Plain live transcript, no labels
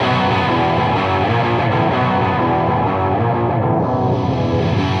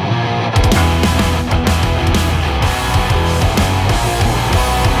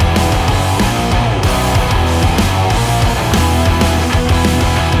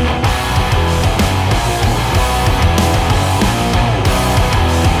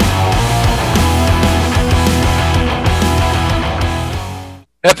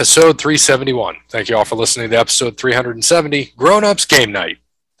episode 371. Thank you all for listening to episode 370, Grown Ups Game Night.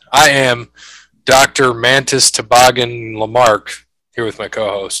 I am Dr. Mantis Toboggan Lamarck, here with my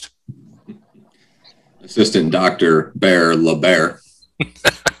co-host. Assistant Dr. Bear LaBear.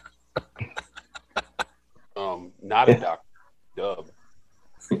 Not a doctor. Dub.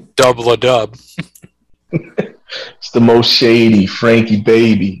 Dub la dub. It's the most shady Frankie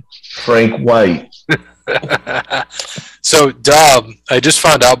Baby, Frank White. So, Dub, I just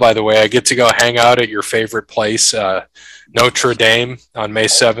found out, by the way, I get to go hang out at your favorite place, Notre Dame, on May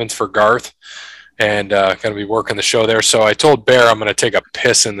 7th for Garth, and going to be working the show there. So I told Bear I'm going to take a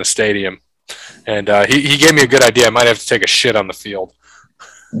piss in the stadium, and he gave me a good idea. I might have to take a shit on the field.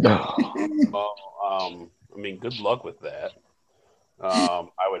 Well, I mean, good luck with that. I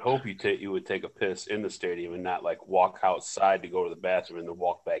would hope you would take a piss in the stadium and not like walk outside to go to the bathroom and then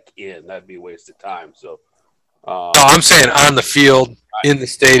walk back in. That'd be a waste of time. So, no, I'm saying on the field, in the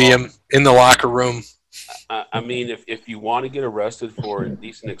stadium, in the locker room. I mean, if you want to get arrested for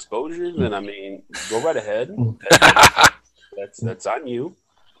indecent exposure, then I mean, go right ahead. That's on you.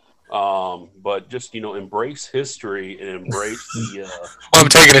 But just, embrace history and embrace the. I'm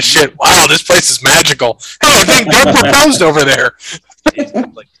taking a shit. Wow, this place is magical. Oh, dang, God proposed over there.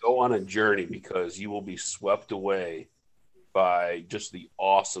 Like, go on a journey because you will be swept away by just the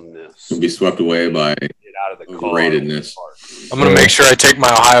awesomeness. You'll be swept away by out of the greatness. I'm going to make sure I take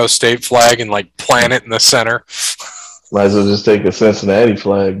my Ohio State flag and, like, plant it in the center. Might as well just take a Cincinnati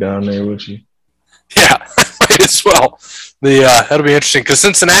flag down there with you. Yeah, might as well. That'll be interesting because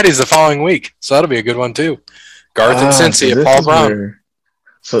Cincinnati's the following week, so that'll be a good one too. Garth and Cincy at Paul Brown.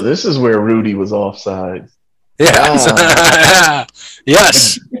 So this is where Rudy was offside. Yeah,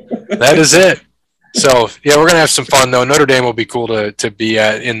 yes, that is it. So yeah, we're gonna have some fun though. Notre Dame will be cool to be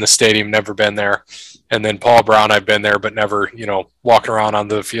at in the stadium. Never been there, and then Paul Brown, I've been there, but never walking around on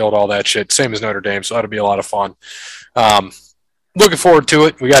the field, all that shit. Same as Notre Dame, so that'll be a lot of fun. Looking forward to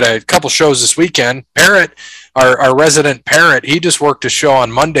it. We got a couple shows this weekend. Parrot, our resident Parrot, he just worked a show on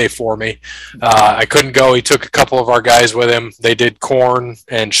Monday for me. I couldn't go. He took a couple of our guys with him. They did Korn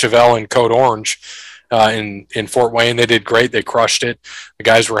and Chevelle and Code Orange in Fort Wayne. They did great. They crushed it. The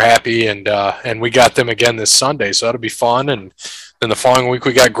guys were happy, and we got them again this Sunday, so that'll be fun. And then the following week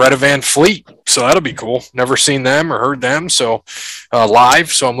we got Greta Van Fleet, so that'll be cool. Never seen them or heard them, so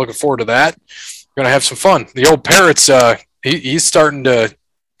live. So I'm looking forward to that. We're gonna have some fun. The old Parrot's he's starting to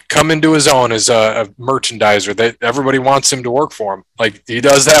come into his own as a merchandiser. Everybody wants him to work for him. Like, he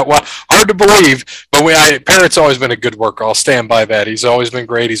does that well. Hard to believe, but Parrot's always been a good worker. I'll stand by that. He's always been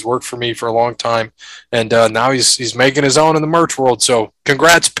great. He's worked for me for a long time, and now he's making his own in the merch world. So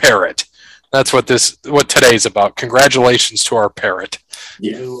congrats, Parrot. That's what today's about. Congratulations to our Parrot.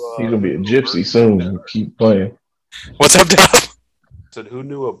 Yeah, he's gonna be a gypsy soon. Keep playing. What's up, Dom? Said, who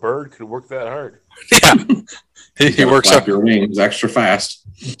knew a bird could work that hard? Yeah. He works up your wings extra fast.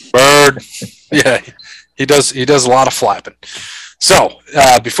 Bird. Yeah, he does a lot of flapping. So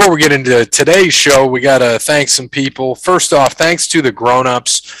before we get into today's show, we got to thank some people. First off, thanks to the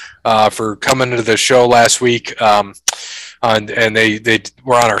grown-ups for coming to the show last week. And they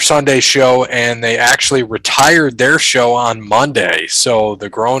were on our Sunday show, and they actually retired their show on Monday. So the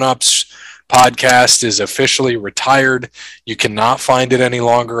grown-ups podcast is officially retired. You cannot find it any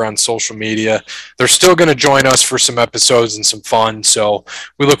longer on social media. They're still going to join us for some episodes and some fun, so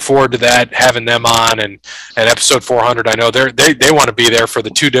we look forward to that, having them on. And episode 400, I know they want to be there for the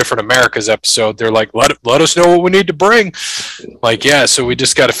Two Different Americas episode. They're like, let us know what we need to bring. Like, yeah, so we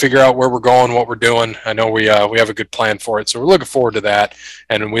just got to figure out where we're going, what we're doing. I know we have a good plan for it, so we're looking forward to that,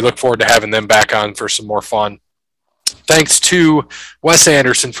 and we look forward to having them back on for some more fun. Thanks to Wes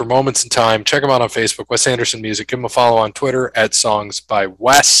Anderson for Moments in Time. Check him out on Facebook, Wes Anderson Music. Give him a follow on Twitter at Songs by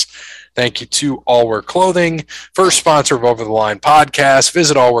Wes. Thank you to All Wear Clothing, first sponsor of Over the Line Podcast.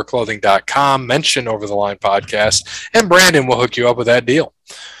 Visit allwearclothing.com, mention Over the Line Podcast, and Brandon will hook you up with that deal.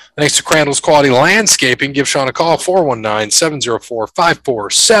 Thanks to Crandall's Quality Landscaping. Give Sean a call,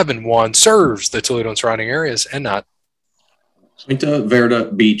 419-704-5471. Serves the Toledo and surrounding areas and not. Quinta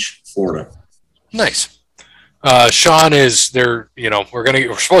Verde Beach, Florida. Nice. Sean is there.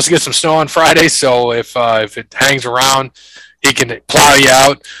 We're supposed to get some snow on Friday, so if it hangs around, he can plow you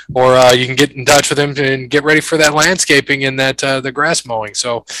out, or you can get in touch with him and get ready for that landscaping and that the grass mowing.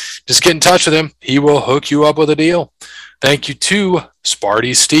 So just get in touch with him. He will hook you up with a deal. Thank you to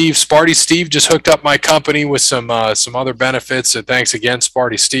Sparty Steve. Sparty Steve just hooked up my company with some other benefits. So thanks again,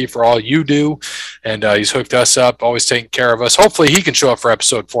 Sparty Steve, for all you do. And he's hooked us up, always taking care of us. Hopefully he can show up for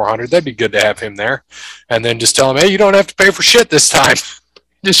episode 400. That'd be good to have him there. And then just tell him, hey, you don't have to pay for shit this time.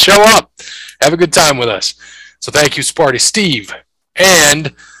 Just show up. Have a good time with us. So thank you, Sparty Steve.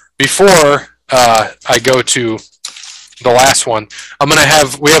 And before I go to the last one,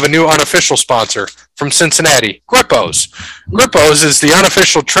 we have a new unofficial sponsor from Cincinnati, Grippos. Grippos is the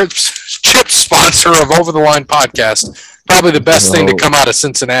unofficial chip sponsor of Over the Line podcast. Probably the best thing to come out of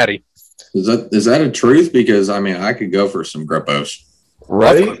Cincinnati. Is that a truth? Because I mean, I could go for some Grippos.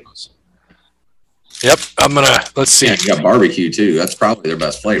 Right? Yep. Let's see. Yeah, you got barbecue too. That's probably their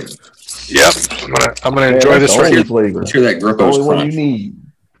best flavor. Yep. I'm gonna enjoy this right here. Flavor. Let's hear that The Grippos only one crunch. you need.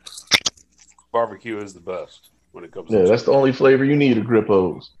 Barbecue is the best when it comes Yeah, to that's the only flavor you need of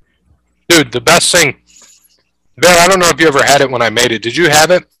Grippos. Dude, the best thing. Ben, I don't know if you ever had it when I made it. Did you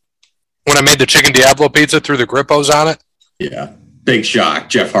have it when I made the chicken Diablo pizza through the Grippos on it? Yeah. Big shock.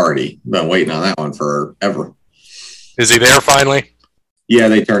 Jeff Hardy. Been waiting on that one forever. Is he there finally? Yeah,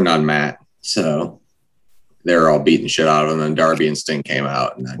 they turned on Matt. So they're all beating shit out of him. And Darby and Sting came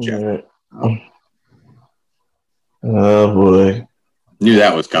out. And then Jeff. Yeah. Oh, boy. Knew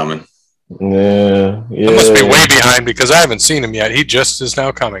that was coming. Yeah. I must be way behind because I haven't seen him yet. He just is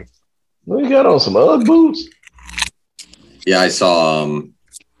now coming. Well, you got on some Ugg boots? Yeah, I saw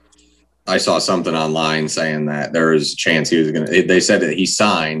something online saying that there was a chance he was going to – they said that he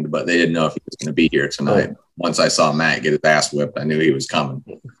signed, but they didn't know if he was going to be here tonight. Oh. Once I saw Matt get his ass whipped, I knew he was coming.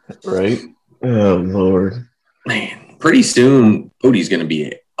 Right? Oh, Lord. Man, pretty soon, Cody's going to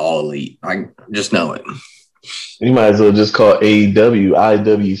be all elite. I just know it. You might as well just call AEW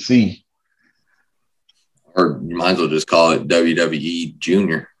IWC. Or you might as well just call it WWE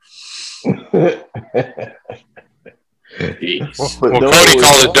Junior. Jeez. Well, Cody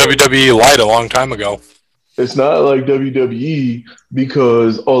called it WWE Light a long time ago. It's not like WWE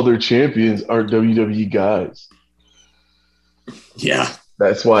because all their champions aren't WWE guys. Yeah.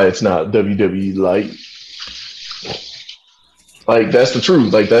 That's why it's not WWE Light. Like, that's the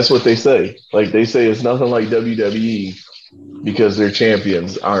truth. Like, that's what they say. Like, they say it's nothing like WWE because their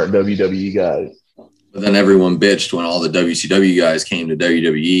champions aren't WWE guys. But then everyone bitched when all the WCW guys came to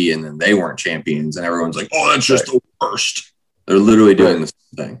WWE and then they weren't champions. And everyone's like, oh, that's just the worst. They're literally doing the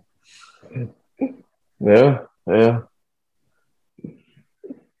same thing. Yeah, yeah.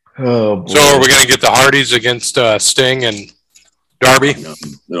 Oh, boy. So are we going to get the Hardys against Sting and Darby?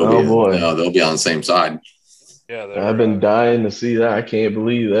 No, boy. No, they'll be on the same side. Yeah, I've been dying to see that. I can't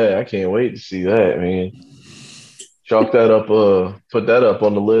believe that. I can't wait to see that, man. Chalk that up, put that up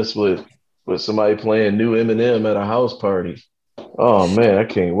on the list with somebody playing new Eminem at a house party. Oh, man, I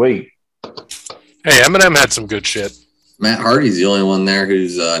can't wait. Hey, Eminem had some good shit. Matt Hardy's the only one there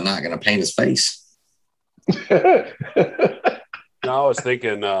who's not going to paint his face. No, I was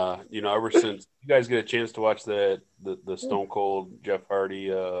thinking, ever since you guys get a chance to watch the Stone Cold Jeff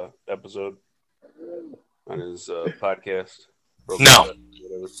Hardy episode on his podcast. No.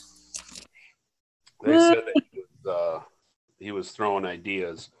 They said that he was throwing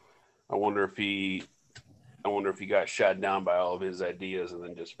ideas. I wonder if he got shot down by all of his ideas and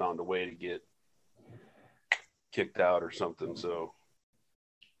then just found a way to get kicked out or something. So,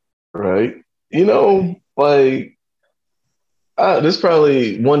 right. Like, this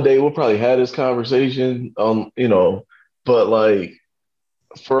probably one day we'll probably have this conversation, but like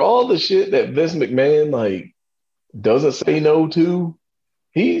for all the shit that Vince McMahon like doesn't say no to,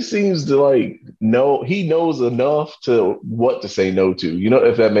 he seems to like know he knows enough to what to say no to,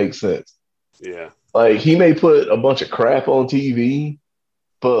 if that makes sense. yeah. Like he may put a bunch of crap on TV,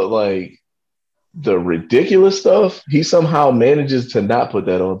 but like the ridiculous stuff, he somehow manages to not put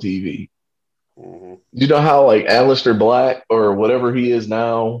that on TV. Mm-hmm. You know how like Aleister Black or whatever he is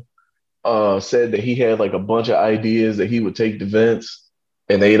now said that he had like a bunch of ideas that he would take to Vince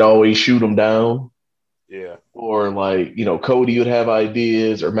and they'd always shoot him down. Yeah. Or like, Cody would have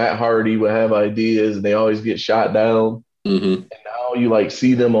ideas or Matt Hardy would have ideas and they always get shot down. Mm-hmm. And now you like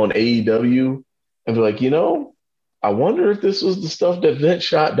see them on AEW and be like, I wonder if this was the stuff that Vince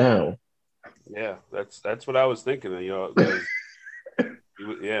shot down. Yeah, that's what I was thinking.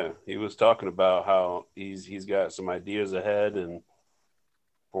 He was talking about how he's got some ideas ahead and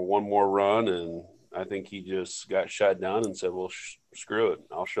for one more run, and I think he just got shot down and said, "Well, screw it,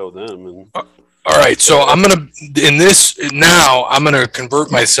 I'll show them." And all right, so I'm gonna convert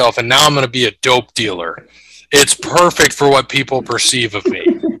myself, and now I'm gonna be a dope dealer. It's perfect for what people perceive of me,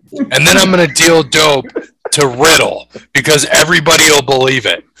 and then I'm gonna deal dope to Riddle because everybody will believe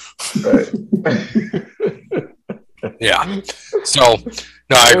it. Right. Yeah. So,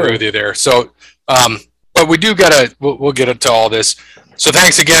 no, I agree with you there. So, but we do we'll get into all this. So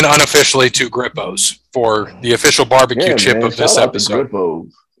thanks again unofficially to Grippos for the official barbecue chip of this episode.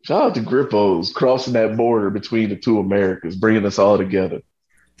 Shout out to Grippos crossing that border between the two Americas, bringing us all together.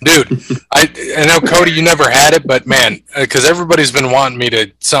 Dude, I know, Cody, you never had it, but man, because everybody's been wanting me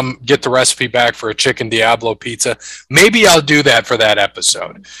to get the recipe back for a chicken Diablo pizza. Maybe I'll do that for that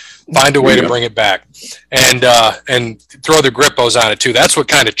episode. Find a way to bring it back, and throw the Grippos on it too. That's what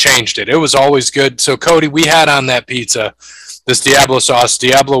kind of changed it. It was always good. So, Cody, we had on that pizza this Diablo sauce.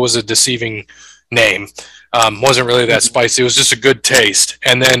 Diablo was a deceiving name. Wasn't really that spicy. It was just a good taste.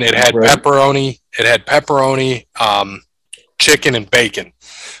 And then it had pepperoni. It had pepperoni, chicken, and bacon.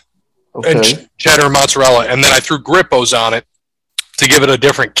 Okay. And cheddar and mozzarella, and then I threw Grippos on it to give it a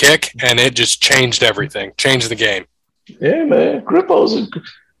different kick, and it just changed everything, changed the game. Yeah, man, Grippos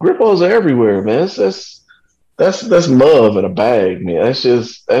are everywhere, man. That's love in a bag, man. That's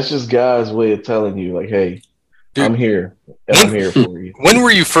just God's way of telling you, like, hey, dude, I'm here, and I'm here for you. When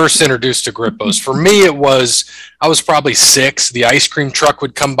were you first introduced to Grippos? For me, I was probably 6. The ice cream truck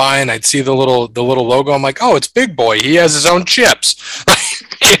would come by, and I'd see the little logo. I'm like, oh, it's Big Boy. He has his own chips.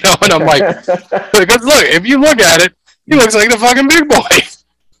 And I'm like, look, if you look at it, he looks like the fucking Big Boy. It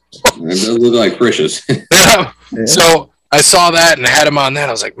does look like Precious. Yeah. So I saw that and had him on that.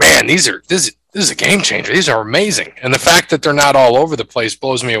 I was like, man, this is a game changer. These are amazing. And the fact that they're not all over the place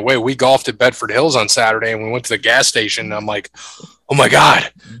blows me away. We golfed at Bedford Hills on Saturday, and we went to the gas station, and I'm like, oh my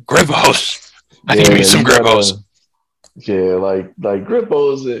God, Grippos. I need me some Grippos. Like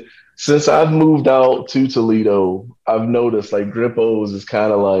Grippos. Since I've moved out to Toledo, I've noticed like Grippos is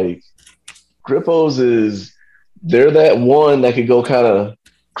kind of like they're that one that could go kind of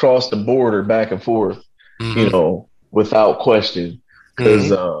cross the border back and forth, without question.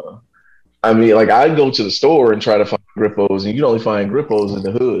 Because I mean, like I go to the store and try to find Grippos, and you only find Grippos in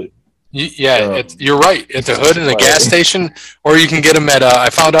the hood. You're right. At the hood in a gas station, or you can get them at.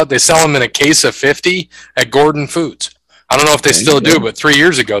 I found out they sell them in a case of 50 at Gordon Foods. I don't know if they still do, but 3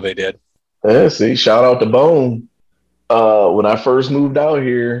 years ago they did. Yeah, see, shout out to Bone. When I first moved out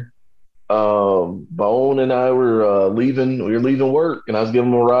here, Bone and I were leaving work, and I was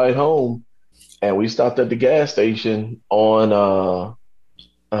giving him a ride home, and we stopped at the gas station on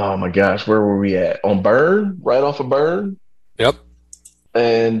oh my gosh, where were we at? On Burn, right off of Burn. Yep.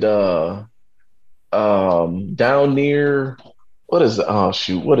 And down near what is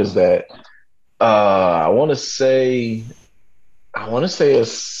that? I want to say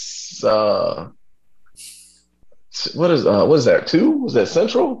it's what is that? 2? Was that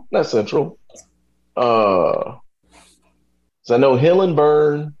Central? Not Central. So I know Hill and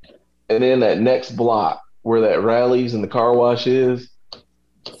Burn, and then that next block where that Rallies and the car wash is,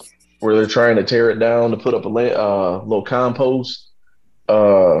 where they're trying to tear it down to put up a little compost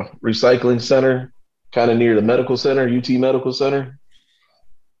recycling center, kind of near the medical center, UT Medical Center.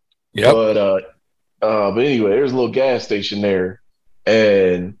 Yep. But anyway, there's a little gas station there,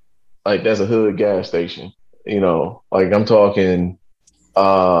 and like that's a hood gas station. Like I'm talking,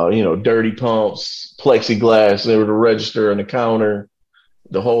 dirty pumps, plexiglass, there was a register and the counter,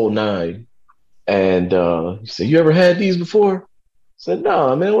 the whole nine. And he said, "You ever had these before?" I said,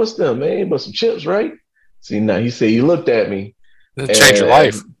 "No, man. What's them, man? But some chips, right?" See, now he said, "You looked at me. It'll change your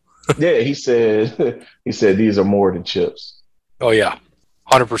life." Yeah, he said, these are more than chips. Oh yeah,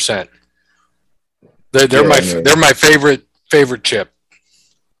 100%. They're my favorite chip.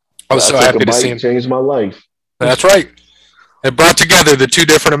 I was so happy to see him. Changed my life. That's right. It brought together the two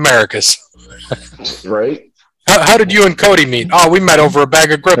different Americas. Right. How did you and Cody meet? Oh, we met over a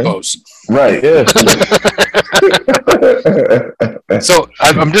bag of Grippos. Right. Yeah. So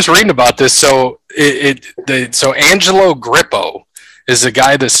I'm just reading about this. So so Angelo Grippo is the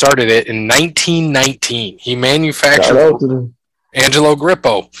guy that started it in 1919. He manufactured Angelo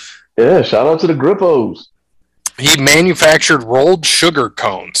Grippo. Yeah, shout out to the Grippos. He manufactured rolled sugar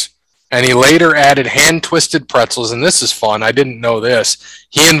cones, and he later added hand-twisted pretzels, and this is fun. I didn't know this.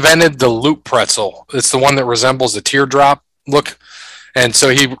 He invented the loop pretzel. It's the one that resembles a teardrop look, and so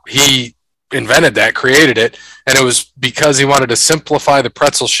he invented that, created it, and it was because he wanted to simplify the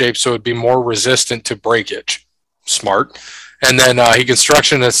pretzel shape so it would be more resistant to breakage. Smart. And then he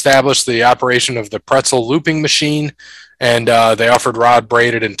constructed and established the operation of the pretzel looping machine, and they offered rod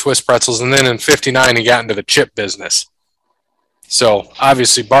braided and twist pretzels. And then in 1959, he got into the chip business. So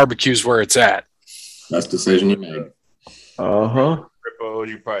obviously, barbecue's where it's at. Best decision you made. Grippos,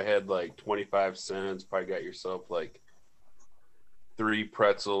 you probably had like 25 cents. Probably got yourself like 3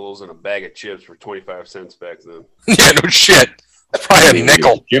 pretzels and a bag of chips for 25 cents back then. Yeah, no shit. Probably a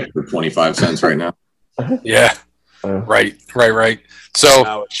nickel. Chip for 25 cents right now. Yeah. Right. So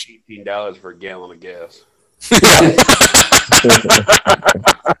now it's $18 for a gallon of gas.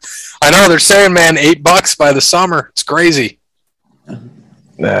 I know they're saying, man, $8 by the summer. It's crazy.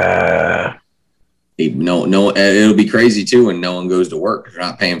 Nah. It'll be crazy too when no one goes to work. They're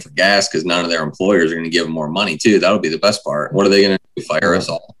not paying for gas because none of their employers are going to give them more money too. That'll be the best part. What are they going to do? Fire us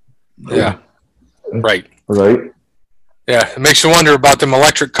all? Yeah. Right. Yeah, it makes you wonder about them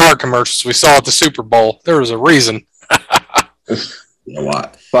electric car commercials we saw at the Super Bowl. There was a reason. You know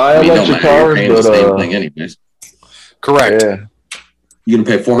what? Buy electric cars, but the same thing anyways. Correct. Yeah. You're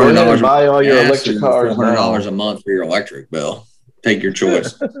gonna pay $400. Buy all your electric cars. $400 a month for your electric bill. Take your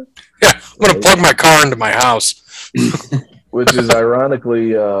choice. Yeah, I'm gonna plug my car into my house. Which is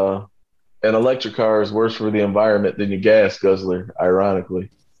ironically, an electric car is worse for the environment than your gas guzzler. Ironically.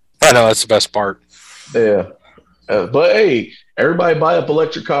 I know that's the best part. Yeah, but hey, everybody buy up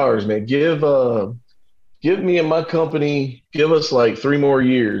electric cars, man. Give me and my company, give us like 3 more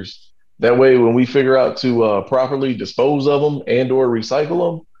years. That way, when we figure out to properly dispose of them and or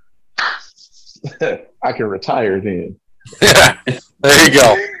recycle them, I can retire then. Yeah, there you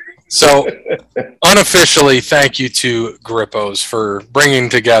go. So, unofficially, thank you to Grippos for bringing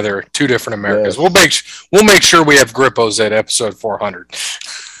together 2 different Americas. Yes. We'll make sure we have Grippos at episode 400.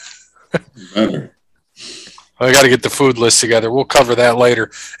 I got to get the food list together. We'll cover that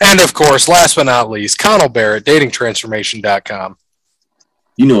later. And of course, last but not least, Connell Barrett, datingtransformation.com.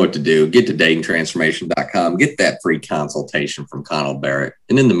 You know what to do. Get to datingtransformation.com. Get that free consultation from Connell Barrett.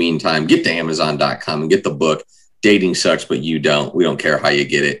 And in the meantime, get to amazon.com and get the book, Dating Sucks, But You Don't. We don't care how you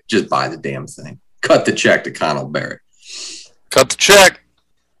get it. Just buy the damn thing. Cut the check to Connell Barrett. Cut the check.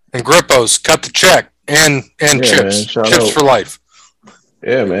 And Grippos, cut the check. And chips. Man, chips for life.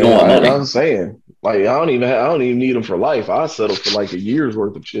 Yeah, man. I'm saying. Like, I don't even need them for life. I settle for like a year's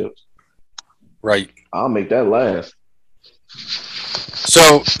worth of chips. Right. I'll make that last.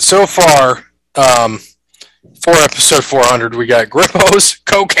 So far, for episode 400, we got Grippos,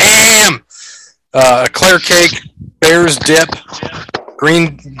 Coke Ham, Eclair Cake, Bear's Dip,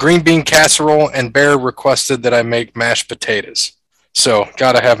 green bean casserole, and Bear requested that I make mashed potatoes. So,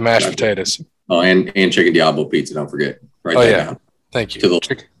 gotta have mashed potatoes. Oh, and chicken Diablo pizza, don't forget. Write that down. Thank you.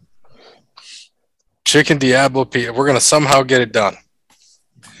 Chicken Diablo pizza. We're gonna somehow get it done.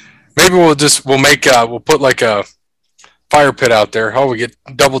 Maybe we'll put like a fire pit out there. Oh, we get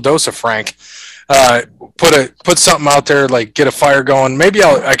double dose of Frank. Put something out there, like get a fire going. Maybe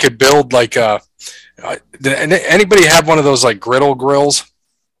I could build like did anybody have one of those like griddle grills?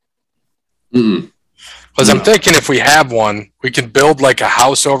 Because I'm thinking if we have one, we can build like a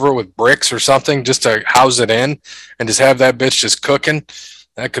house over it with bricks or something just to house it in and just have that bitch just cooking.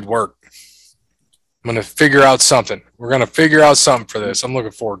 That could work. I'm going to figure out something. We're going to figure out something for this. I'm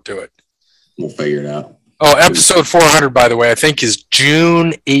looking forward to it. We'll figure it out. Oh, episode 400, by the way, I think is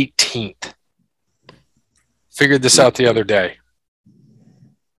June 18th. Figured this out the other day.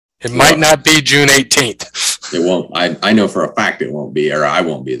 It might not be June 18th. It won't. I know for a fact it won't be, or I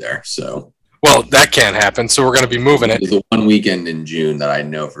won't be there. So. Well, that can't happen. So we're going to be moving it. There's the one weekend in June that I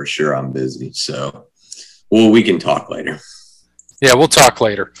know for sure I'm busy. So, we can talk later. Yeah, we'll talk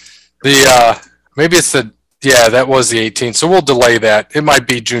later. Maybe it's that was the 18th. So we'll delay that. It might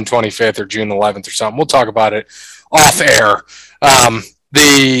be June 25th or June 11th or something. We'll talk about it off air.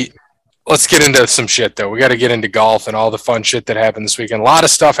 Let's get into some shit, though. We got to get into golf and all the fun shit that happened this weekend. A lot of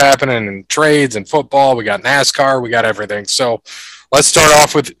stuff happening in trades and football. We got NASCAR. We got everything. So let's start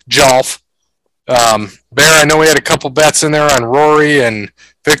off with golf. Bear, I know we had a couple bets in there on Rory and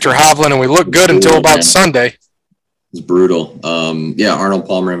Victor Hovland, and we looked good until about Sunday. It's brutal. Arnold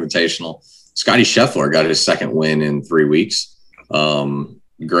Palmer Invitational. Scotty Scheffler got his second win in 3 weeks.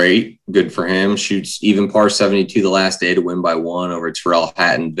 Great. Good for him. Shoots even par 72 the last day to win by 1 over Tyrrell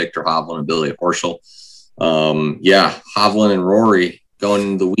Hatton, Victor Hovland, and Billy Horschel. Hovland and Rory going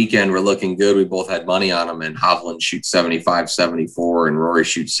into the weekend were looking good. We both had money on them, and Hovland shoots 75-74, and Rory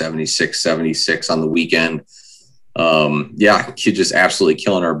shoots 76-76 on the weekend. Kid just absolutely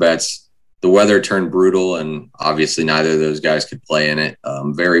killing our bets. The weather turned brutal, and obviously neither of those guys could play in it.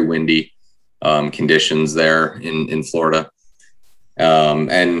 Very windy conditions there in Florida.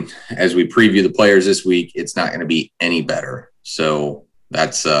 And as we preview the players this week, it's not going to be any better. So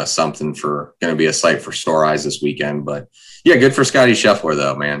that's something for going to be a sight for sore eyes this weekend. But yeah, good for Scotty Scheffler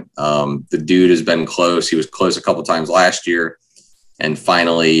though, man. The dude has been close. He was close a couple times last year. And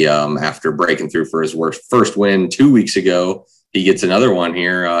finally, after breaking through for his first win 2 weeks ago, he gets another one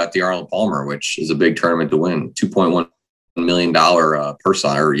here at the Arnold Palmer, which is a big tournament to win. $2.1 million purse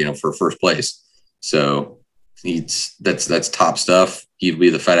honor, for first place. So that's top stuff. He'd be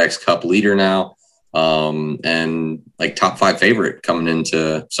the FedEx Cup leader now, and like top 5 favorite coming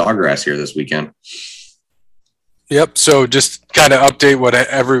into Sawgrass here this weekend. Yep. So just kind of update what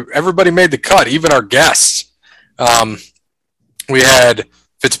everybody made the cut, even our guests. We had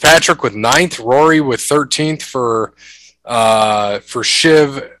Fitzpatrick with 9th, Rory with 13th for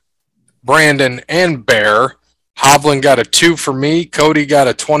Shiv, Brandon, and Bear. Hovland got a 2 for me. Cody got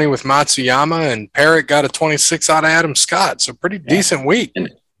a 20 with Matsuyama, and Parrott got a 26 out of Adam Scott. So pretty decent week. And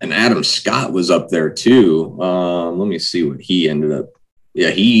Adam Scott was up there too. Let me see what he ended up. Yeah,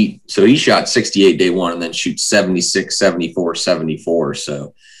 he shot 68 day one and then shoots 76, 74, 74.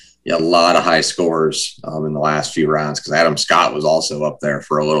 So yeah, a lot of high scores in the last few rounds because Adam Scott was also up there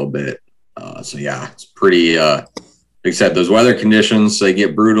for a little bit. So yeah, it's pretty except those weather conditions, they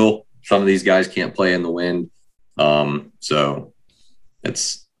get brutal. Some of these guys can't play in the wind. So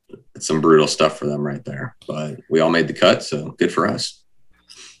it's some brutal stuff for them right there. But we all made the cut, so good for us.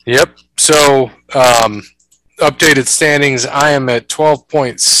 Yep. So updated standings, I am at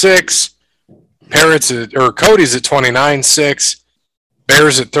 12.6. Cody's at 29.6.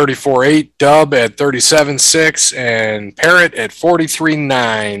 Bears at 34.8. Dub at 37.6. And Parrott at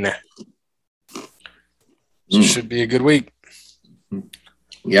 43.9. So it should be a good week.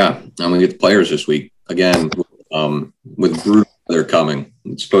 Yeah, I'm going to get the players this week. Again, with brutal weather coming.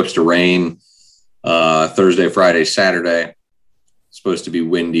 It's supposed to rain Thursday, Friday, Saturday. It's supposed to be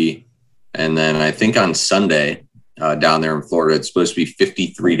windy. And then I think on Sunday down there in Florida, it's supposed to be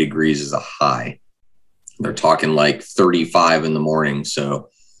 53 degrees as a high. They're talking like 35 in the morning. So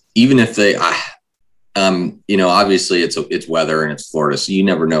even if they, obviously it's weather and it's Florida, so you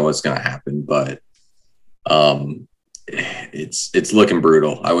never know what's going to happen. But it's looking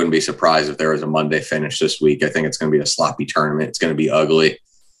brutal. I wouldn't be surprised if there was a Monday finish this week. I think it's going to be a sloppy tournament. It's going to be ugly.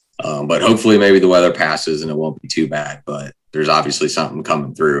 But hopefully maybe the weather passes and it won't be too bad. But there's obviously something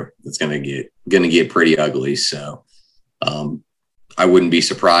coming through that's going to get pretty ugly. So I wouldn't be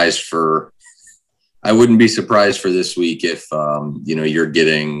surprised for this week if you're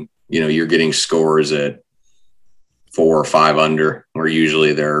getting scores at 4 or 5 under, where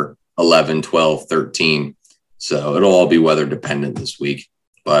usually they're 11, 12, 13. So it'll all be weather dependent this week.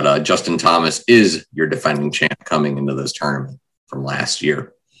 But Justin Thomas is your defending champ coming into this tournament from last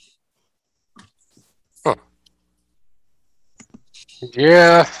year. Huh.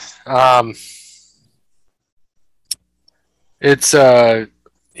 Yeah. It's I'm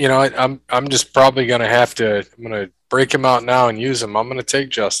just probably going to I'm going to break him out now and use him. I'm going to take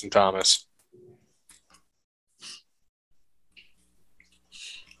Justin Thomas.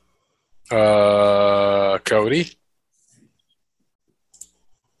 Cody?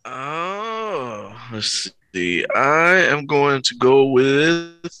 Oh, let's see. I am going to go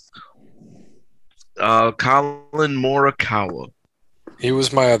with Colin Morikawa. He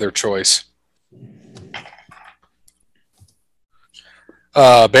was my other choice.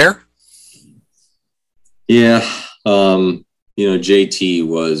 Bear? Yeah. JT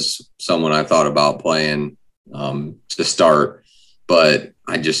was someone I thought about playing to start, but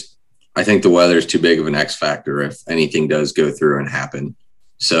I think the weather is too big of an X factor if anything does go through and happen.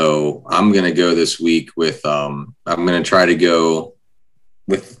 So I'm going to go this week with I'm going to try to go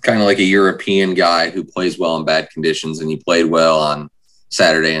with kind of like a European guy who plays well in bad conditions, and he played well on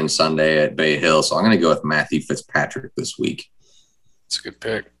Saturday and Sunday at Bay Hill. So I'm going to go with Matthew Fitzpatrick this week. That's a good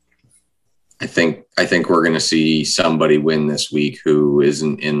pick. I think we're going to see somebody win this week who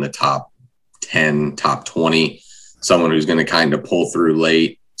isn't in the top 10, top 20, someone who's going to kind of pull through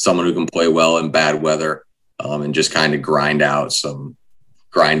late, someone who can play well in bad weather, and just kind of grind out some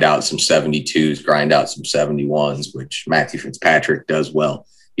 72s, grind out some 71s, which Matthew Fitzpatrick does well.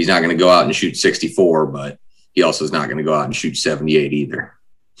 He's not going to go out and shoot 64, but he also is not going to go out and shoot 78 either.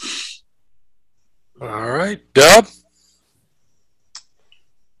 All right. Dub?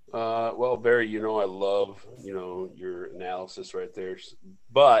 Well, Barry, I love, your analysis right there.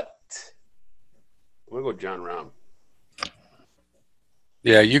 But I'm going to go John Rahm.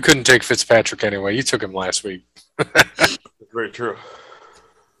 Yeah, you couldn't take Fitzpatrick anyway. You took him last week. That's very true.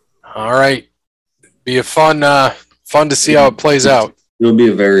 All right. Be a fun to see how it plays out. It'll be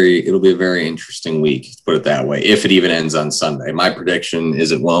a very interesting week, to put it that way, if it even ends on Sunday. My prediction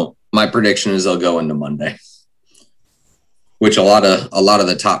is it won't. My prediction is they'll go into Monday, which a lot of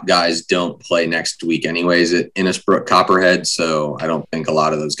the top guys don't play next week anyways at Innisbrook Copperhead. So I don't think a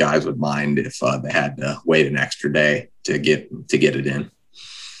lot of those guys would mind if they had to wait an extra day to get it in.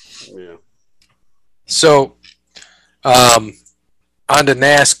 Yeah. So, on to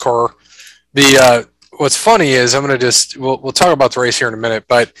NASCAR. What's funny is I'm going to we'll talk about the race here in a minute,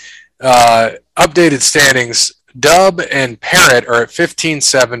 but updated standings, Dub and Parrott are at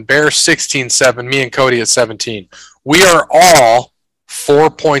 15-7, Bear 16-7, me and Cody at 17. We are all 4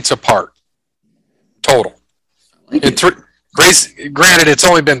 points apart total. Granted, it's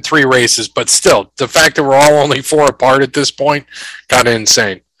only been 3 races, but still, the fact that we're all only 4 apart at this point, kind of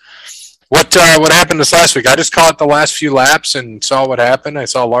insane. What happened this last week? I just caught the last few laps and saw what happened. I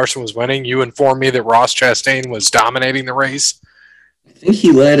saw Larson was winning. You informed me that Ross Chastain was dominating the race. I think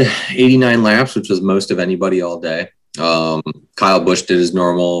he led 89 laps, which was most of anybody all day. Kyle Busch did his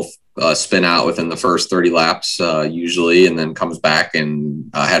normal spin out within the first 30 laps usually, and then comes back and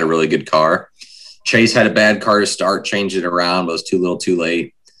had a really good car. Chase had a bad car to start, changed it around, but was too little too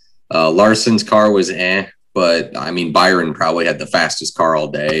late. Larson's car was but I mean, Byron probably had the fastest car all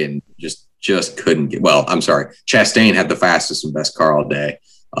day and just couldn't get, well, I'm sorry. Chastain had the fastest and best car all day.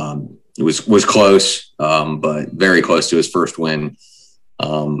 It was close, but very close to his first win.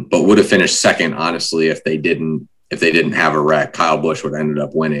 But would have finished second, honestly, if they didn't have a wreck. Kyle Busch would have ended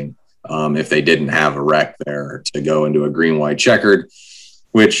up winning if they didn't have a wreck there to go into a green, white, checkered,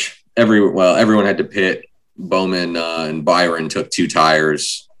 which everyone had to pit. Bowman and Byron took 2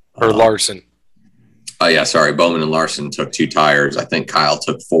 tires. Or Larson. Bowman and Larson took 2 tires. I think Kyle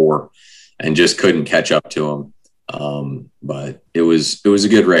took 4 and just couldn't catch up to him. But it was a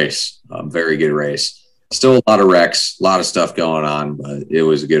good race, very good race. Still a lot of wrecks, a lot of stuff going on, but it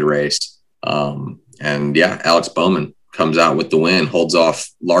was a good race. And yeah, Alex Bowman comes out with the win, holds off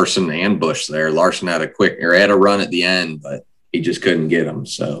Larson and Busch there. Larson had a run at the end, but he just couldn't get him.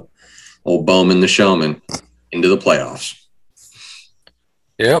 So old Bowman, the showman, into the playoffs.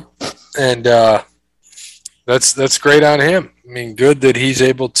 Yep. And that's great on him. I mean, good that he's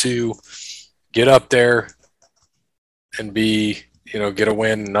able to get up there and get a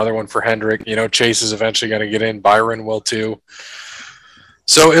win. Another one for Hendrick. Chase is eventually going to get in. Byron will too.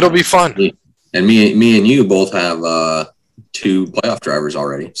 So it'll be fun. And me and you both have 2 playoff drivers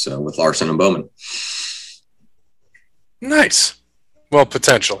already. So with Larson and Bowman. Nice. Well,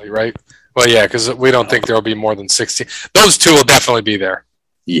 potentially, right? Well, yeah, because we don't think there will be more than 16. Those 2 will definitely be there.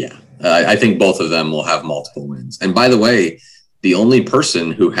 Yeah. I think both of them will have multiple wins. And by the way, the only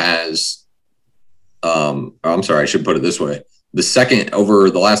person who has I'm sorry, I should put it this way. The second over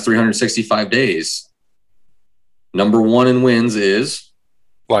the last 365 days, number 1 in wins is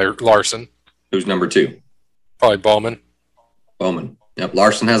Larson. Who's number 2? Probably Bowman. Yep.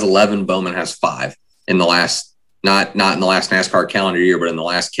 Larson has 11. Bowman has 5 in the last, not in the last NASCAR calendar year, but in the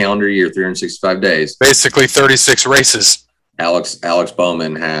last calendar year, 365 days. Basically 36 races. Alex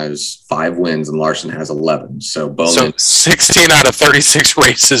Bowman has 5 wins and Larson has 11. So Bowman. So 16 out of 36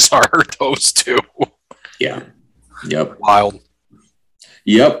 races are those 2. Yeah. Yep. Wild.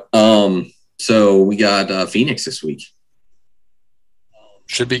 Yep. So we got Phoenix this week.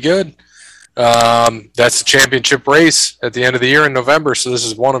 Should be good. That's the championship race at the end of the year in November. So this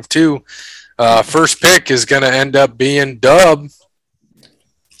is one of 2. First pick is going to end up being Dub.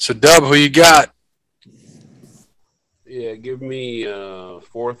 So Dub, who you got? Yeah, give me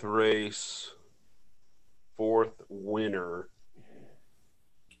 4th race, 4th winner,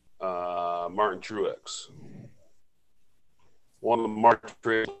 Martin Truex. Won the March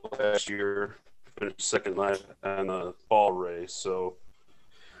race last year, finished second last on the fall race. So,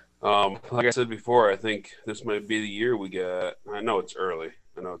 like I said before, I think this might be the year we get. I know it's early.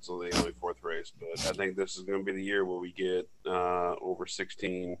 I know it's only 4th race, but I think this is going to be the year where we get over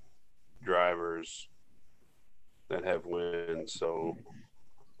 16 drivers that have wins. So,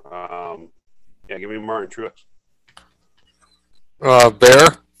 yeah, give me Martin Truex. Bear?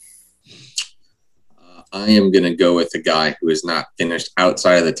 I am going to go with a guy who has not finished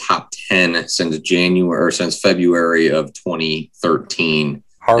outside of the top 10 since February of 2013.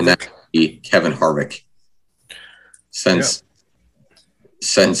 Harvick. And that would be Kevin Harvick. Since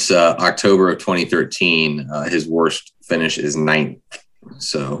October of 2013, his worst finish is 9th.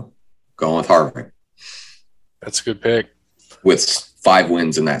 So going with Harvick. That's a good pick. With 5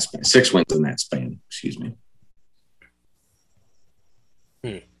 wins in that span, 6 wins in that span, excuse me.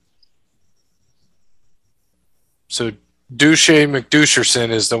 So Duche McDusherson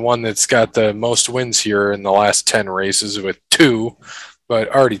is the one that's got the most wins here in the last 10 races with 2, but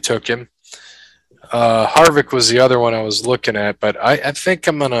already took him. Harvick was the other one I was looking at, but I think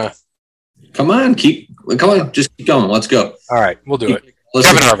I'm going to... Come on, just keep going. Let's go. All right, we'll do it.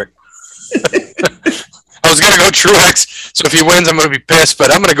 Kevin Harvick. I was going to go Truex, so if he wins, I'm going to be pissed,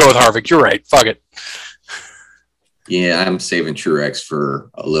 but I'm going to go with Harvick. You're right. Fuck it. Yeah, I'm saving Truex for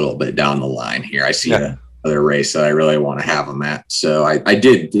a little bit down the line here. I see another race that I really want to have him at. So I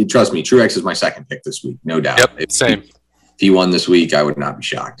did. Trust me, Truex is my second pick this week, no doubt. Yep, same. If he won this week, I would not be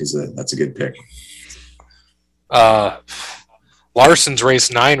shocked. That's a good pick. Larson's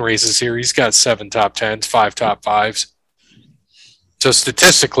raced 9 races here. He's got 7 top 10s, 5 top 5s. So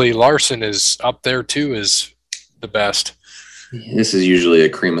statistically, Larson is up there too, is the best. This is usually a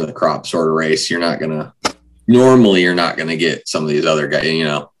cream of the crop sort of race. You're not gonna get some of these other guys. You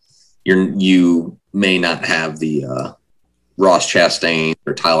know, you may not have the Ross Chastain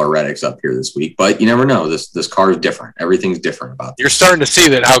or Tyler Reddick's up here this week, but you never know. This car is different. Everything's different about this. You're starting to see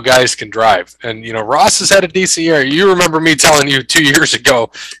that how guys can drive. And, you know, Ross has had a decent year. You remember me telling you 2 years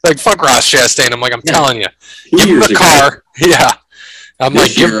ago, like, fuck Ross Chastain. I'm like, I'm telling you. Give him the car. Yeah. I'm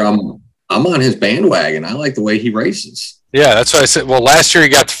this year, I'm on his bandwagon. I like the way he races. Yeah, that's what I said. Well, last year he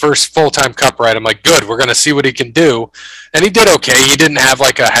got the first full-time Cup ride. I'm like, good, we're going to see what he can do. And he did okay. He didn't have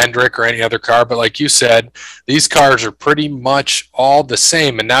like a Hendrick or any other car, but like you said, these cars are pretty much all the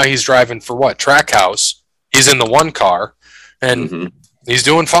same. And now he's driving for what? Trackhouse. He's in the one car, and he's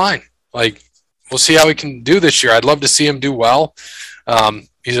doing fine. Like, we'll see how he can do this year. I'd love to see him do well.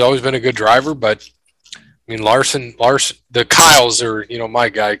 He's always been a good driver, but I mean, Larson, the Kyles are, you know, my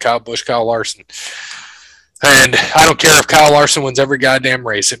guy, Kyle Busch, Kyle Larson. And I don't care if Kyle Larson wins every goddamn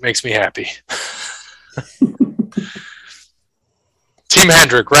race. It makes me happy. Team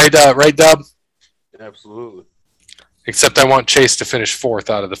Hendrick, right, Dub? Absolutely. Except I want Chase to finish fourth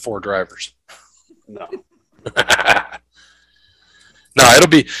out of the 4 drivers. No. No, it'll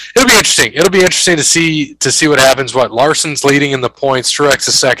be interesting. It'll be interesting to see what happens. What Larson's leading in the points, Truex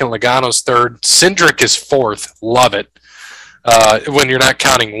is second, Logano's third, Cindric is fourth. Love it. When you're not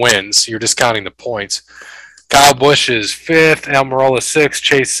counting wins, you're just counting the points. Kyle Busch is 5th, Almirola 6th,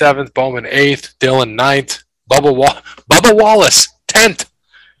 Chase 7th, Bowman 8th, Dillon 9th, Bubba Wallace 10th.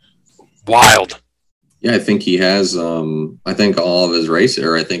 Wild. Yeah, I think he has. I think all of his races,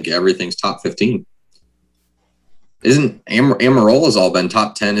 or I think everything's top 15. Isn't Amarola's all been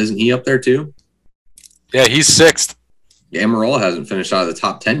top 10? Isn't he up there too? Yeah, he's 6th. Yeah, Amarola hasn't finished out of the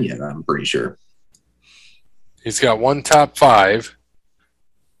top 10 yet. I'm pretty sure. He's got one top 5.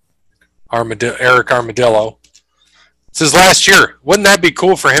 Eric Armadillo. It's his last year. Wouldn't that be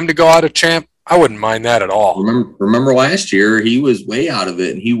cool for him to go out of champ? I wouldn't mind that at all. Remember last year he was way out of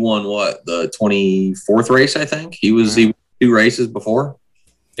it, and he won what, the 24th race? I think he won 2 races before.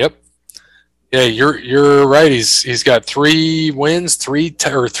 Yep. Yeah, you're right. He's got 3 wins, 3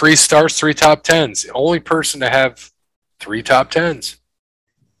 starts, 3 top 10s. The only person to have 3 top 10s.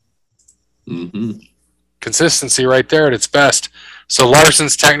 Consistency right there at its best. So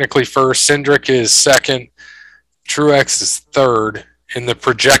Larson's technically first, Cindric is second, Truex is third in the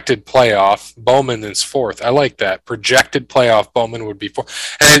projected playoff. Bowman is fourth. I like that. Projected playoff, Bowman would be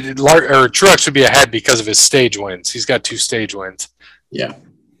fourth. And Truex would be ahead because of his stage wins. He's got 2 stage wins. Yeah.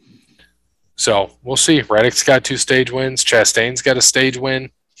 So we'll see. Reddick's got 2 stage wins. Chastain's got a stage win.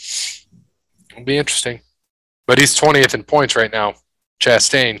 It'll be interesting. But he's 20th in points right now.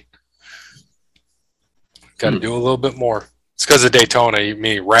 Chastain. Got to do a little bit more. It's because of Daytona.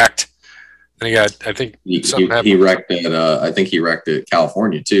 He wrecked. And he got, I think, he wrecked at. I think he wrecked at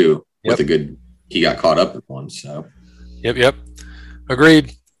California too. Yep. With a good, he got caught up at one. So. Yep.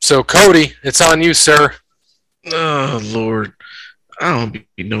 Agreed. So Cody, it's on you, sir. Oh Lord, I don't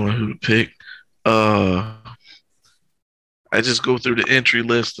be knowing who to pick. I just go through the entry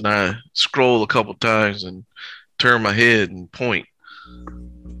list and I scroll a couple times and turn my head and point.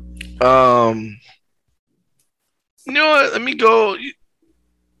 You know what? Let me go.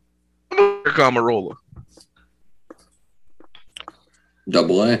 Almirola.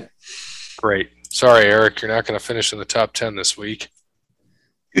 Double A. Great. Sorry, Eric, you're not going to finish in the top 10 this week.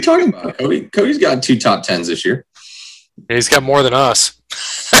 You're talking about Cody. Cody's got 2 top 10s this year. He's got more than us.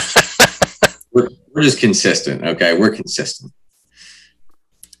 We're just consistent. Okay, we're consistent.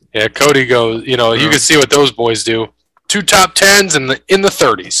 Yeah, Cody goes. You know, you can see what those boys do. 2 top 10s in the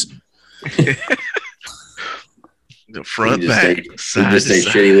 30s. The front, back, side just to say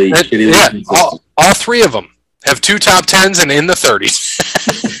side. shitty. All 3 of them have 2 top 10s and in the 30s.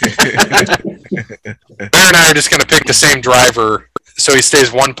 Bear and I are just going to pick the same driver so he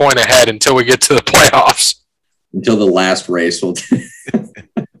stays 1 point ahead until we get to the playoffs. Until the last race.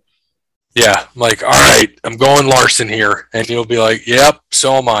 Yeah, I'm like, all right, I'm going Larson here. And you'll be like, yep,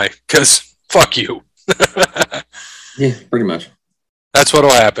 so am I. Because fuck you. Yeah, pretty much. That's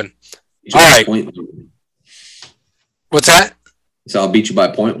what'll happen. All right. What's that? So I'll beat you by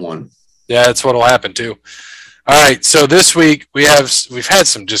 0.1. Yeah, that's what'll happen too. All right, so this week we've had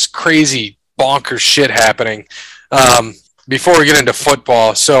some just crazy bonkers shit happening. Before we get into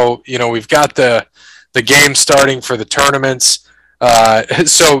football, so you know we've got the game starting for the tournaments.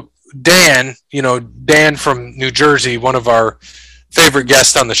 So Dan from New Jersey, one of our favorite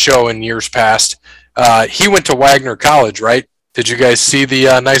guests on the show in years past, he went to Wagner College, right? Did you guys see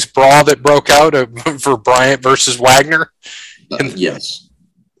the nice brawl that broke out for Bryant versus Wagner? Yes.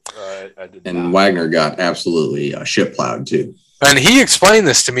 I did and not. Wagner got absolutely shit plowed too. And he explained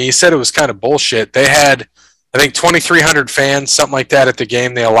this to me. He said it was kind of bullshit. They had, I think, 2,300 fans, something like that, at the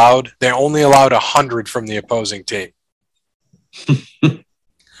game they allowed. They only allowed 100 from the opposing team.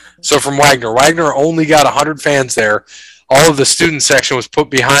 So from Wagner only got 100 fans there. All of the student section was put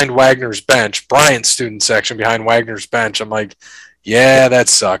behind Wagner's bench, Bryant's student section behind Wagner's bench. I'm like, yeah, that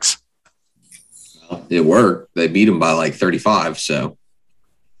sucks. Well, it worked. They beat him by like 35, so.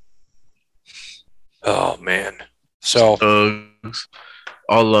 Oh, man. So Thugs.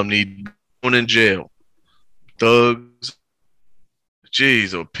 All of them need going in jail. Thugs.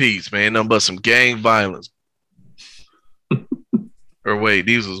 Jeez, oh, Pete's, man. Nothing but some gang violence. Or wait,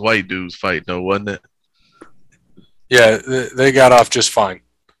 these was white dudes fighting, though, wasn't it? yeah, they got off just fine.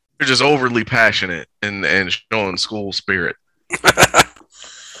 They're just overly passionate and showing school spirit. It's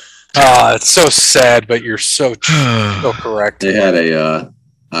so sad, but you're so correct. They had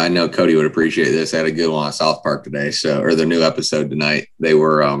I know Cody would appreciate this. They had a good one on South Park today, or the new episode tonight. They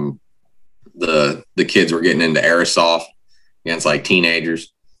were the kids were getting into airsoft against like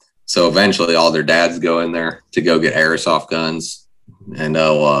teenagers. So eventually, all their dads go in there to go get airsoft guns, and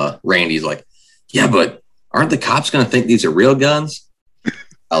Randy's like, "Yeah, but aren't the cops going to think these are real guns?"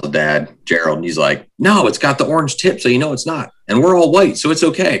 The dad, Gerald, and he's like, "No, it's got the orange tip, so you know it's not, and we're all white, so it's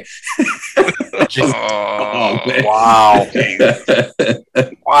okay." Oh, man. Wow.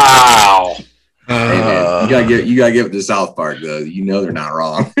 Wow. Hey, man, you gotta give it to South Park though. You know they're not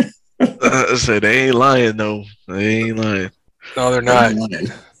wrong. I said they ain't lying though. They ain't lying. No, they're not.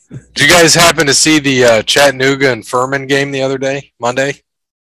 Did you guys happen to see the Chattanooga and Furman game the other day, Monday?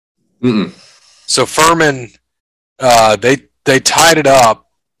 Mm-mm. So Furman, they tied it up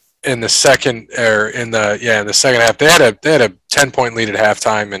in the second in the second half. They had a 10-point lead at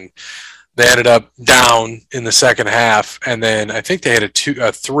halftime, and they ended up down in the second half. And then I think they had two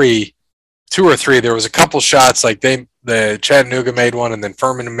or three. There was a couple shots like the Chattanooga made one, and then